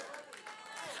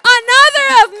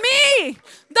 Another of me.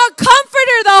 The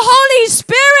Comforter, the Holy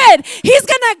Spirit. He's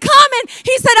going to come, and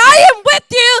he said, I am with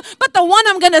you, but the one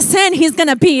I'm going to send, he's going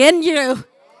to be in you.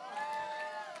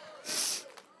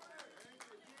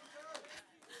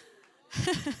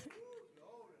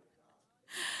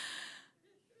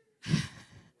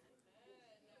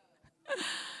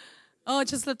 Oh,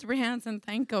 just lift your hands and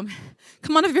thank Him.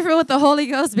 Come on, if you're filled with the Holy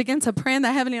Ghost, begin to pray in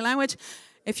the heavenly language.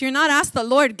 If you're not, ask the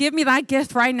Lord, give me that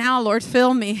gift right now, Lord.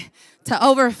 Fill me to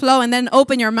overflow, and then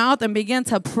open your mouth and begin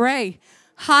to pray.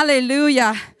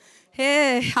 Hallelujah.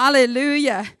 Hey,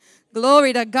 hallelujah.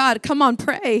 Glory to God. Come on,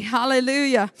 pray.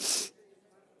 Hallelujah.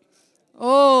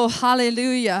 Oh,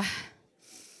 hallelujah.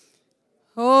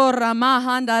 Oh,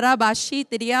 Ramahanda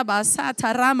Rabashitria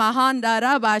Basata Ramahanda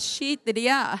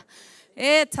Rabashitria.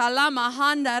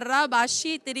 Etalamahanda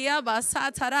Rabashitria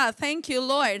Basatara. Thank you,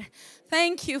 Lord.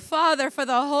 Thank you, Father, for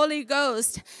the Holy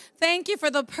Ghost. Thank you for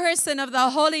the person of the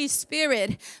Holy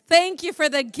Spirit. Thank you for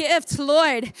the gift,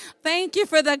 Lord. Thank you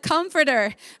for the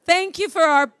comforter. Thank you for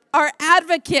our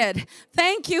advocate.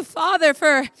 Thank you, Father,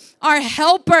 for our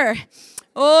helper.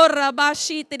 Oh,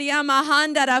 Rabashitria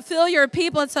Mahandara, fill your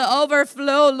people to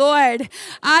overflow, Lord.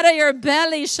 Out of your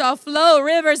belly shall flow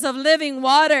rivers of living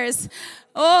waters.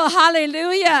 Oh,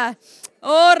 hallelujah.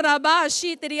 Oh,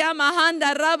 Rabashitria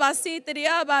Mahanda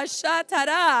Rabasitria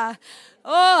Bashatara.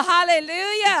 Oh,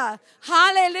 hallelujah.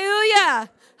 Hallelujah.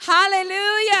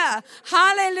 Hallelujah.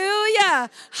 Hallelujah.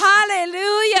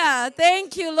 Hallelujah.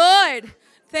 Thank you, Lord.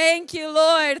 Thank you,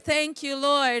 Lord. Thank you,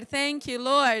 Lord. Thank you,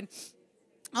 Lord.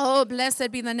 Oh, blessed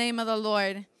be the name of the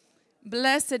Lord.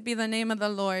 Blessed be the name of the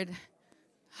Lord.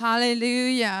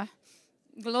 Hallelujah.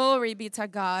 Glory be to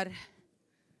God.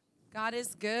 God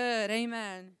is good.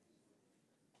 Amen.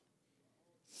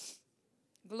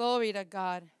 Glory to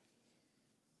God.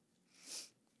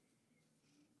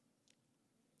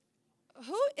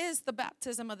 Who is the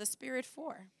baptism of the Spirit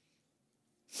for?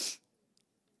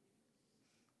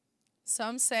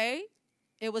 Some say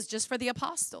it was just for the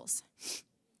apostles.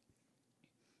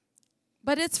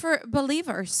 But it's for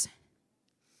believers.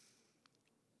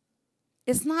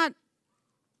 It's not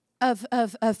of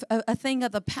a thing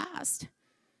of the past.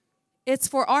 It's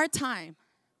for our time.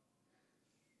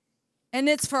 And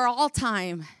it's for all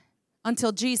time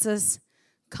until Jesus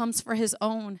comes for his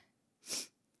own.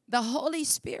 The Holy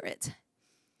Spirit.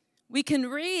 We can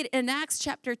read in Acts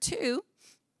chapter 2.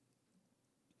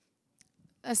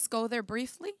 Let's go there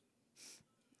briefly.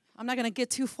 I'm not going to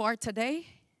get too far today.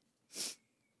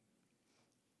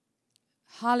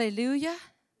 Hallelujah.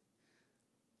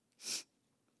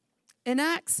 In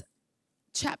Acts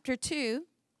chapter 2,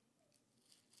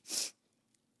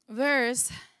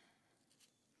 verse,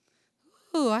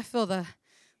 I feel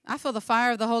the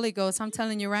fire of the Holy Ghost. I'm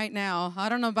telling you right now. I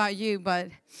don't know about you, but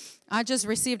I just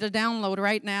received a download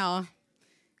right now.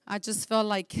 I just felt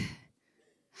like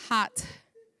hot.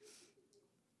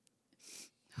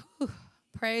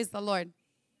 Praise the Lord.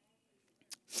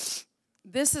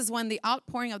 This is when the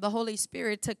outpouring of the Holy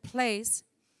Spirit took place.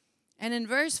 And in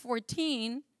verse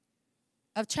 14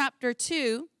 of chapter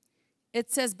 2,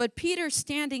 it says, but Peter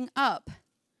standing up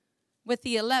with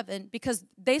the 11, because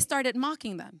they started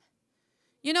mocking them.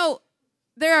 You know,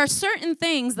 there are certain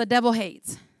things the devil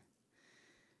hates.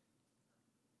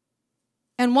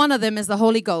 And one of them is the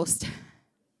Holy Ghost.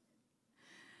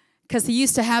 Because he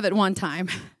used to have it one time.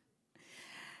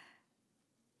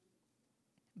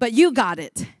 But you got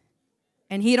it.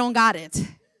 And he don't got it.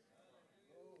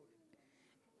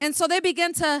 And so they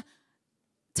began to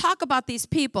talk about these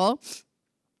people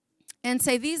and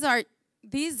say these are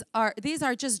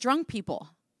just drunk people.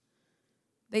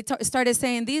 They started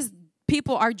saying these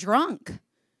people are drunk.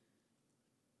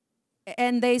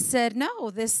 And they said,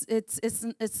 no,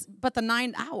 it's but the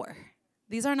 9th hour.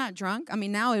 These are not drunk. I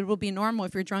mean, now it will be normal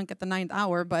if you're drunk at the 9th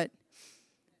hour, but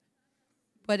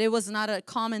it was not a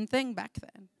common thing back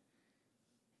then.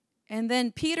 And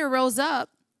then Peter rose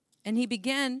up and he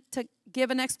began to give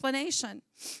an explanation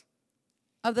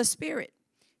of the Spirit.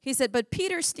 He said, but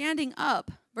Peter standing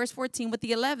up, verse 14, with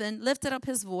the 11, lifted up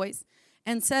his voice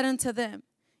and said unto them,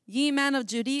 ye men of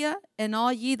Judea and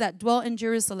all ye that dwell in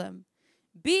Jerusalem,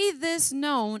 be this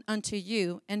known unto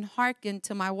you, and hearken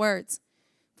to my words.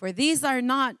 For these are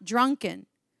not drunken,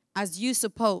 as you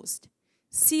supposed,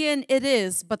 seeing it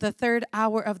is but the 3rd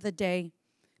hour of the day.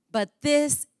 But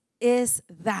this is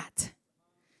that.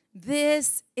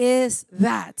 This is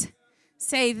that.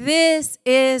 Say, this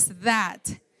is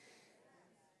that.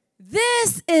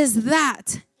 This is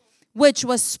that which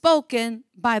was spoken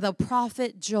by the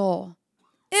prophet Joel.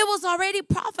 It was already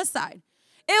prophesied.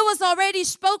 It was already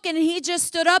spoken, and he just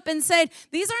stood up and said,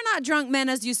 these are not drunk men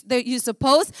as you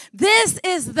suppose. This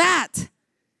is that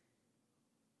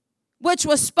which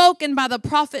was spoken by the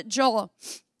prophet Joel.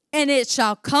 And it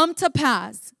shall come to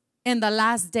pass in the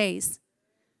last days.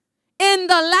 In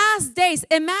the last days.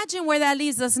 Imagine where that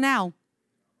leaves us now.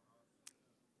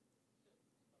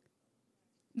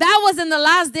 That was in the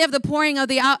last day of the pouring of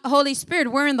the Holy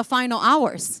Spirit. We're in the final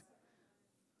hours.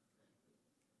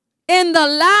 In the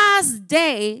last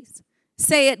days,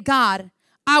 saith God,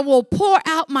 I will pour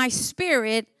out my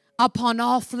spirit upon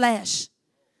all flesh.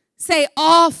 Say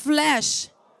all flesh.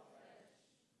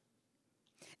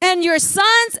 And your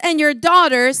sons and your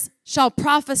daughters shall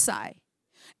prophesy.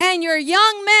 And your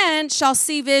young men shall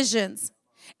see visions.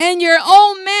 And your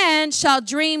old men shall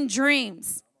dream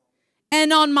dreams.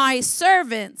 And on my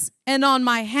servants and on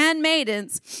my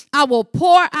handmaidens I will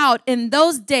pour out in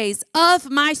those days of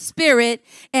my spirit,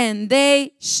 and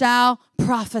they shall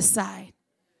prophesy.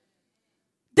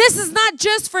 This is not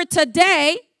just for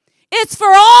today. It's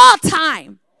for all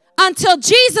time until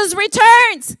Jesus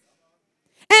returns.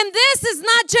 And this is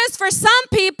not just for some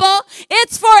people.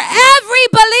 It's for every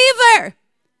believer.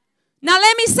 Now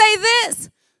let me say this.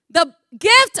 The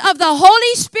gift of the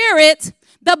Holy Spirit,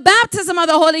 the baptism of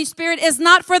the Holy Spirit, is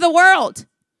not for the world.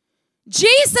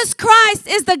 Jesus Christ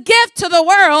is the gift to the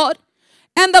world,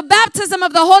 and the baptism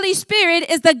of the Holy Spirit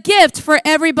is the gift for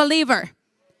every believer.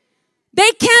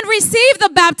 They can't receive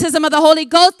the baptism of the Holy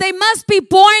Ghost. They must be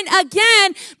born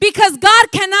again, because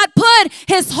God cannot put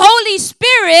His Holy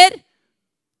Spirit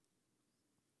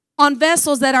on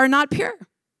vessels that are not pure,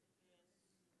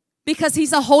 because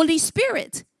He's a Holy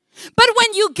Spirit. But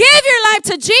when you give your life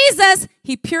to Jesus,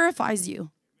 He purifies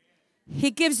you. He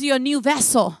gives you a new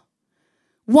vessel,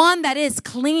 one that is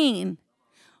clean,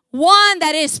 one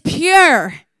that is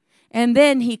pure. And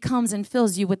then He comes and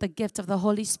fills you with the gift of the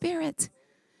Holy Spirit.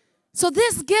 So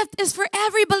this gift is for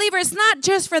every believer. It's not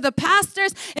just for the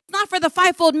pastors. It's not for the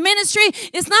fivefold ministry.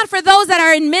 It's not for those that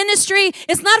are in ministry.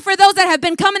 It's not for those that have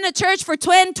been coming to church for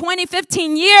 10, 20,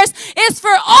 15 years. It's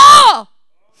for all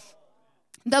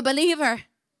the believer.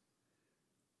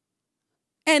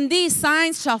 And these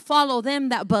signs shall follow them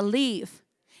that believe.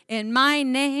 In my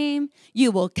name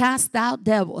you will cast out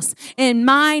devils. In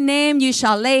my name you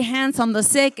shall lay hands on the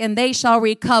sick, and they shall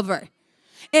recover.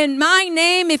 In my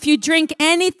name, if you drink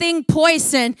anything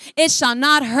poison, it shall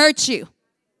not hurt you.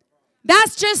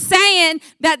 That's just saying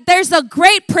that there's a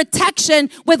great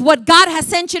protection with what God has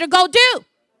sent you to go do.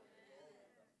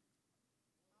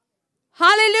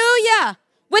 Hallelujah.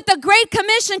 With the Great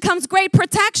Commission comes great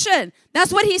protection.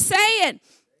 That's what He's saying.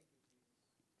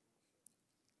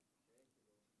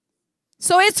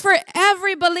 So it's for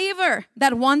every believer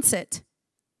that wants it.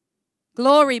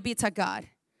 Glory be to God.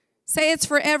 Say it's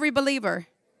for every believer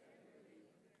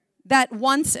that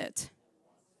wants it.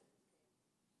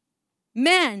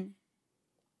 Men,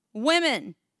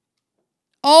 women,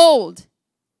 old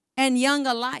and young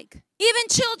alike, even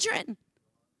children.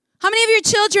 How many of your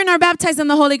children are baptized in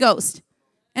the Holy Ghost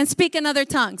and speak in other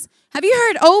tongues? Have you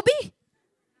heard Obi?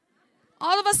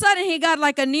 All of a sudden he got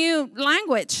like a new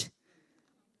language.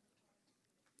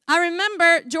 I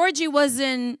remember Georgie was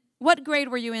in, what grade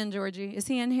were you in, Georgie? Is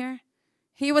he in here?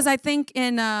 He was, I think,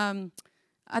 in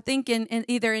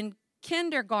either in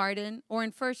kindergarten or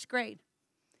in first grade.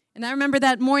 And I remember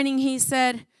that morning he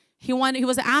said he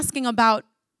was asking about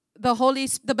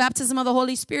the baptism of the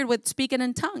Holy Spirit with speaking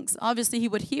in tongues. Obviously, he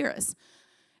would hear us.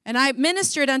 And I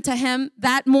ministered unto him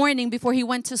that morning before he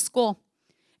went to school.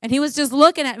 And he was just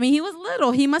looking at me. He was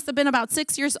little. He must have been about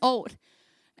 6 years old.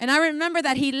 And I remember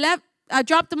that he left. I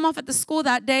dropped him off at the school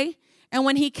that day. And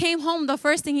when he came home, the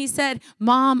first thing he said,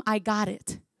 "Mom, I got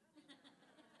it."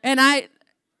 And I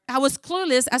was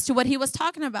clueless as to what he was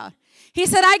talking about. He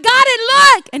said, "I got it,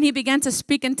 look." And he began to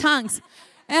speak in tongues.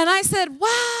 And I said,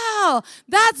 "Wow,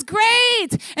 that's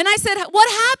great." And I said, "What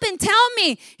happened? Tell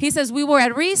me." He says, "We were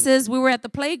at recess. We were at the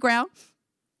playground."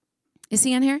 Is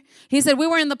he in here? He said, "We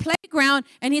were in the playground."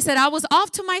 And he said, "I was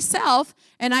off to myself.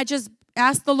 And I just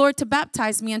asked the Lord to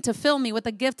baptize me and to fill me with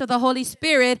the gift of the Holy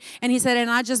Spirit." And he said, "And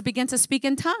I just began to speak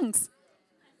in tongues."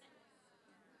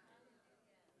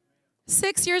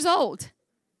 6 years old.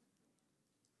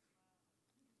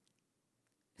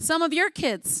 Some of your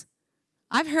kids,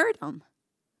 I've heard them.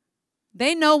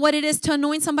 They know what it is to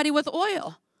anoint somebody with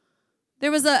oil.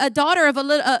 There was a daughter of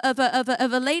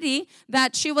a lady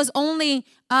that she was only,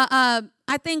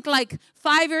 I think, like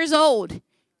 5 years old.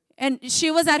 And she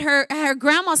was at her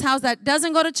grandma's house that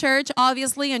doesn't go to church,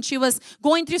 obviously, and she was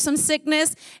going through some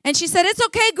sickness. And she said, "It's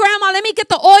okay, Grandma, let me get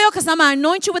the oil because I'm going to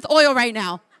anoint you with oil right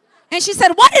now." And she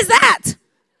said, "What is that?"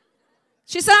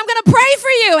 She said, "I'm going to pray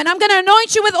for you, and I'm going to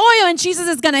anoint you with oil, and Jesus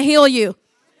is going to heal you."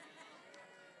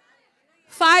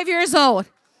 5 years old.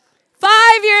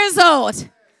 5 years old.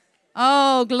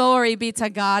 Oh, glory be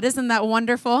to God. Isn't that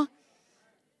wonderful?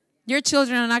 Your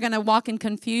children are not going to walk in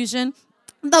confusion.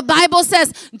 The Bible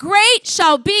says, "Great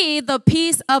shall be the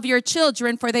peace of your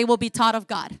children, for they will be taught of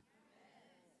God."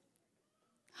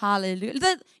 Hallelujah.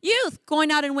 The youth going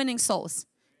out and winning souls,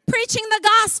 preaching the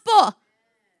gospel.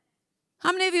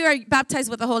 How many of you are baptized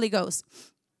with the Holy Ghost?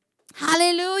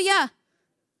 Hallelujah.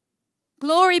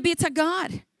 Glory be to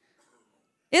God.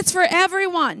 It's for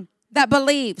everyone that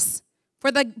believes.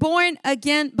 For the born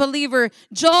again believer.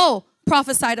 Joel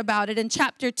prophesied about it in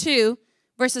chapter 2,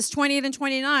 verses 28 and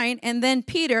 29. And then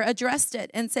Peter addressed it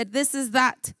and said, this is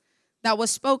that was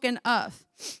spoken of.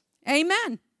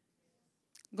 Amen.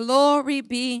 Glory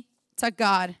be to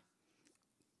God.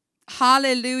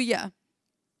 Hallelujah.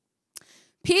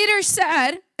 Peter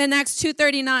said in Acts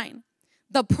 2:39,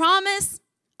 the promise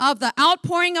of the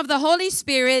outpouring of the Holy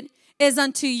Spirit is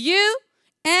unto you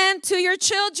and to your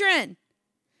children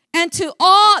and to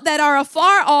all that are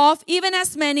afar off, even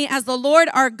as many as the Lord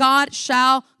our God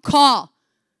shall call.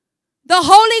 The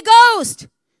Holy Ghost.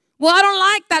 Well, I don't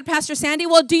like that, Pastor Sandy.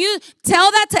 Well, do you tell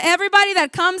that to everybody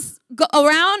that comes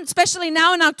around, especially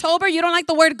now in October? You don't like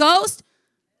the word ghost?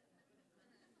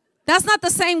 That's not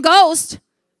the same ghost.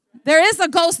 There is a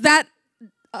ghost that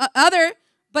other,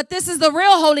 but this is the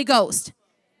real Holy Ghost.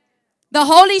 The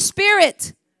Holy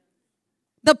Spirit.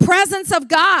 The presence of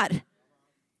God.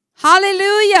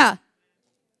 Hallelujah.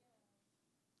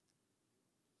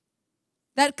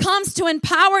 That comes to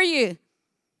empower you.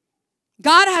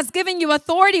 God has given you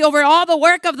authority over all the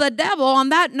work of the devil. On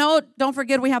that note, don't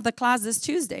forget we have the class this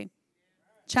Tuesday.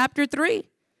 Chapter 3.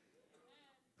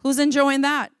 Who's enjoying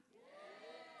that?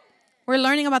 We're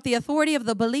learning about the authority of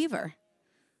the believer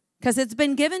because it's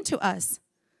been given to us.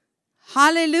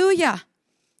 Hallelujah.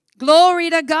 Glory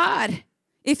to God.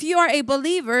 If you are a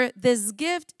believer, this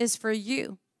gift is for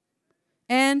you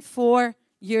and for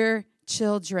your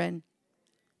children.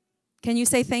 Can you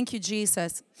say thank you,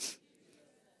 Jesus?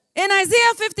 In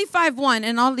Isaiah 55:1,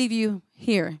 and I'll leave you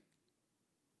here.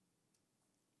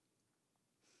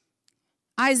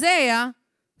 Isaiah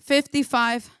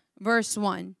 55, verse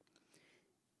 1.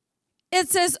 It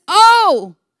says,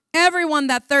 oh, everyone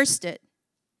that thirsted.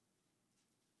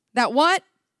 That what?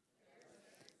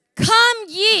 Come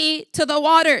ye to the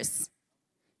waters.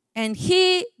 And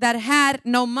he that had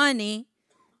no money,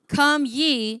 come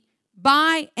ye,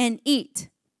 buy and eat.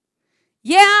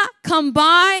 Yeah, come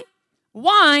buy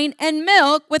wine and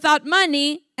milk without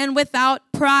money and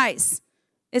without price.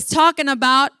 It's talking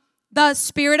about the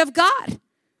Spirit of God.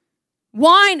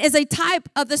 Wine is a type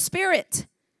of the Spirit.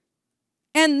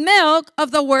 And milk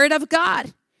of the Word of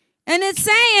God. And it's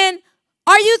saying,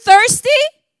 are you thirsty?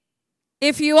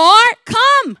 If you are,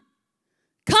 come.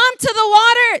 Come to the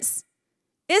waters.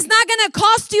 It's not going to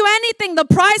cost you anything. The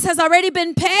price has already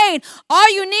been paid.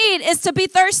 All you need is to be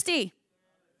thirsty.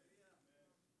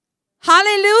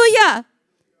 Hallelujah.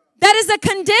 That is a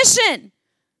condition.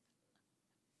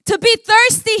 To be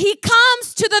thirsty, he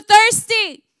comes to the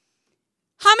thirsty.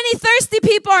 How many thirsty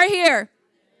people are here?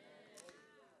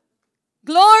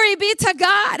 Glory be to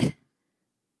God.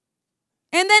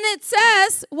 And then it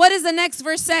says, what does the next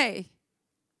verse say?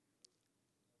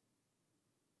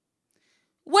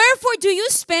 Wherefore do you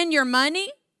spend your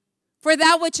money for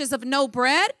that which is of no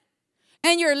bread,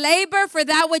 and your labor for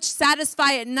that which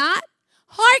satisfieth not?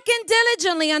 Hearken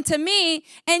diligently unto me,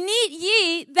 and eat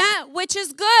ye that which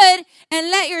is good, and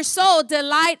let your soul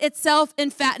delight itself in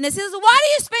fatness. He says, why do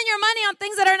you spend your money on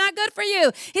things that are not good for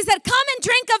you? He said, come and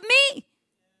drink of me.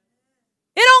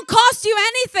 It don't cost you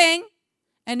anything,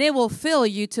 and it will fill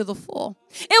you to the full.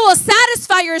 It will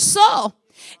satisfy your soul.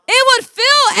 It would fill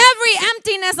every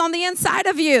emptiness on the inside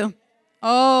of you.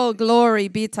 Oh, glory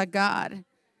be to God.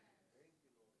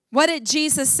 What did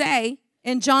Jesus say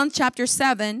in John chapter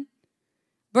 7,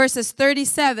 verses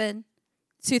 37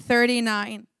 to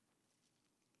 39?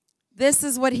 This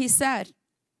is what he said.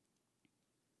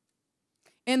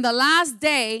 In the last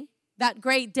day, that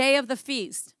great day of the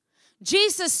feast,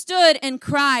 Jesus stood and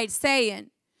cried,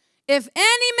 saying, if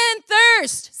any man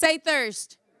thirst, say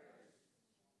thirst,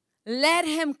 let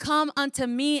him come unto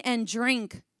me and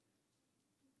drink.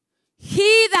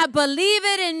 He that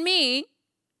believeth in me,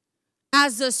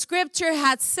 as the scripture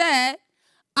hath said,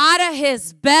 out of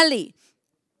his belly,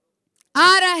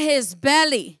 out of his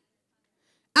belly,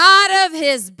 out of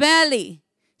his belly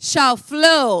shall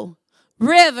flow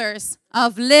rivers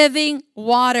of living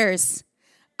waters.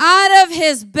 Out of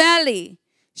his belly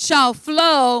shall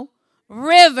flow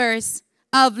rivers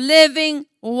of living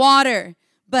water.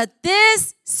 But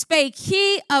this spake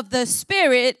he of the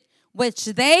Spirit, which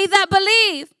they that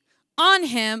believe on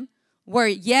him were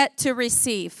yet to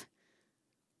receive.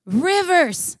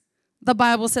 Rivers, the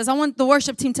Bible says. I want the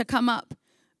worship team to come up.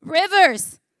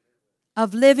 Rivers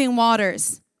of living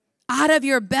waters out of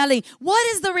your belly. What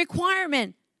is the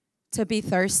requirement? To be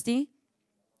thirsty.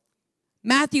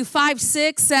 Matthew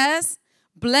 5:6 says,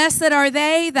 blessed are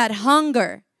they that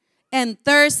hunger and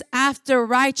thirst after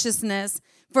righteousness,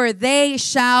 for they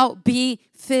shall be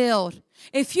filled.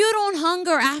 If you don't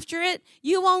hunger after it,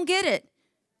 you won't get it.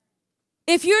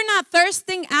 If you're not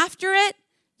thirsting after it,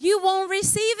 you won't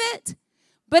receive it.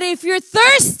 But if you're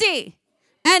thirsty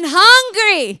and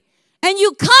hungry and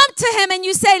you come to him and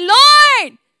you say,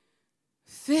 Lord,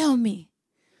 fill me,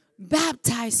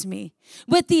 baptize me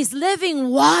with these living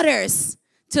waters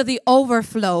to the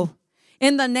overflow.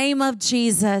 In the name of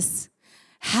Jesus,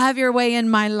 have your way in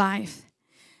my life.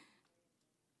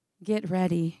 Get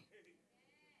ready.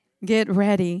 Get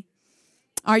ready.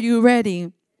 Are you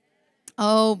ready?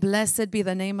 Oh, blessed be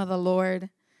the name of the Lord.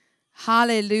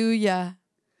 Hallelujah.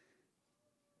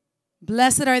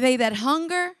 Blessed are they that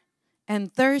hunger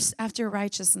and thirst after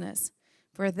righteousness,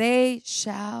 for they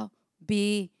shall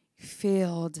be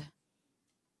filled.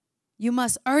 You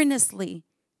must earnestly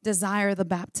desire the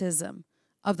baptism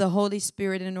of the Holy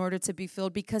Spirit in order to be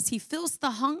filled, because he fills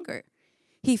the hunger.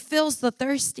 He fills the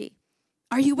thirsty.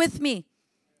 Are you with me?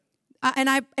 And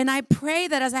I pray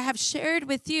that as I have shared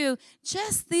with you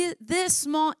just this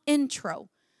small intro,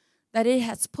 that it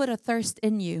has put a thirst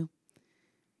in you.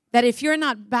 That if you're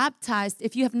not baptized,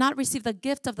 if you have not received the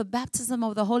gift of the baptism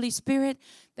of the Holy Spirit,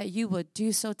 that you would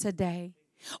do so today.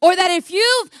 Or that if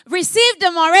you've received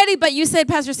them already, but you said,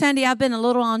 Pastor Sandy, I've been a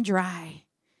little on dry.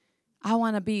 I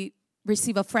want to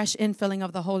receive a fresh infilling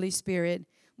of the Holy Spirit.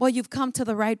 Well, you've come to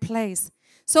the right place.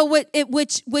 So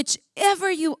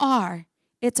whichever you are,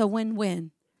 it's a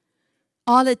win-win.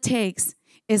 All it takes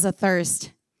is a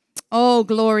thirst. Oh,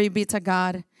 glory be to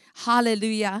God.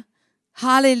 Hallelujah.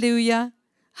 Hallelujah.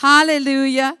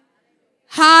 Hallelujah.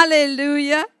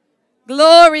 Hallelujah.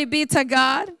 Glory be to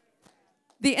God.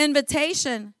 The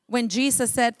invitation, when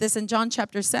Jesus said this in John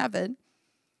chapter 7,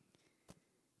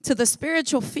 to the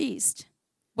spiritual feast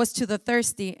was to the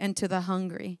thirsty and to the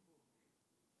hungry.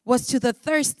 Was to the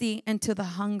thirsty and to the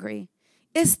hungry.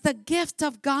 It's the gift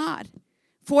of God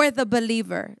for the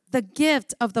believer, the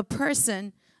gift of the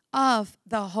person of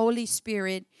the Holy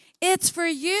Spirit. It's for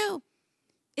you.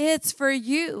 It's for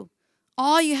you.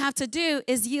 All you have to do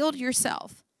is yield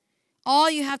yourself.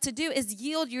 All you have to do is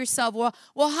yield yourself.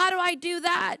 Well, how do I do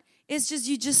that? It's just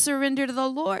you just surrender to the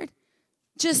Lord.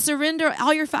 Just surrender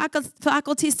all your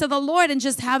faculties to the Lord and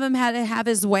just have him have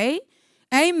his way.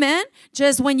 Amen.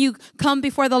 Just when you come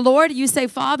before the Lord, you say,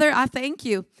 Father, I thank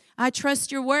you. I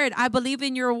trust your word. I believe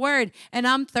in your word. And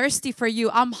I'm thirsty for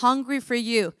you. I'm hungry for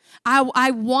you.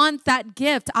 I want that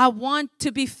gift. I want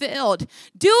to be filled.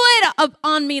 Do it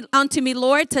unto me,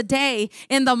 Lord, today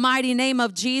in the mighty name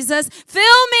of Jesus.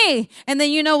 Fill me. And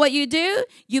then you know what you do?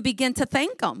 You begin to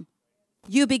thank him.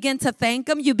 You begin to thank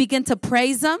him. You begin to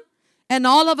praise him. And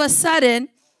all of a sudden,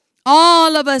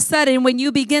 when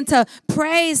you begin to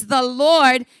praise the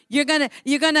Lord, you're gonna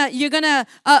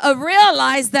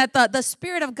realize that the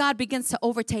Spirit of God begins to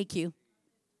overtake you.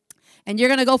 And you're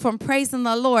gonna go from praising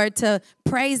the Lord to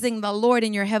praising the Lord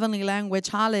in your heavenly language.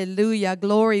 Hallelujah.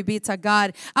 Glory be to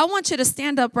God. I want you to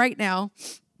stand up right now,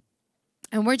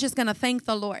 and we're just gonna thank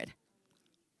the Lord.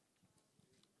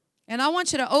 And I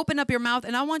want you to open up your mouth,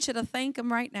 and I want you to thank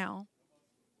him right now.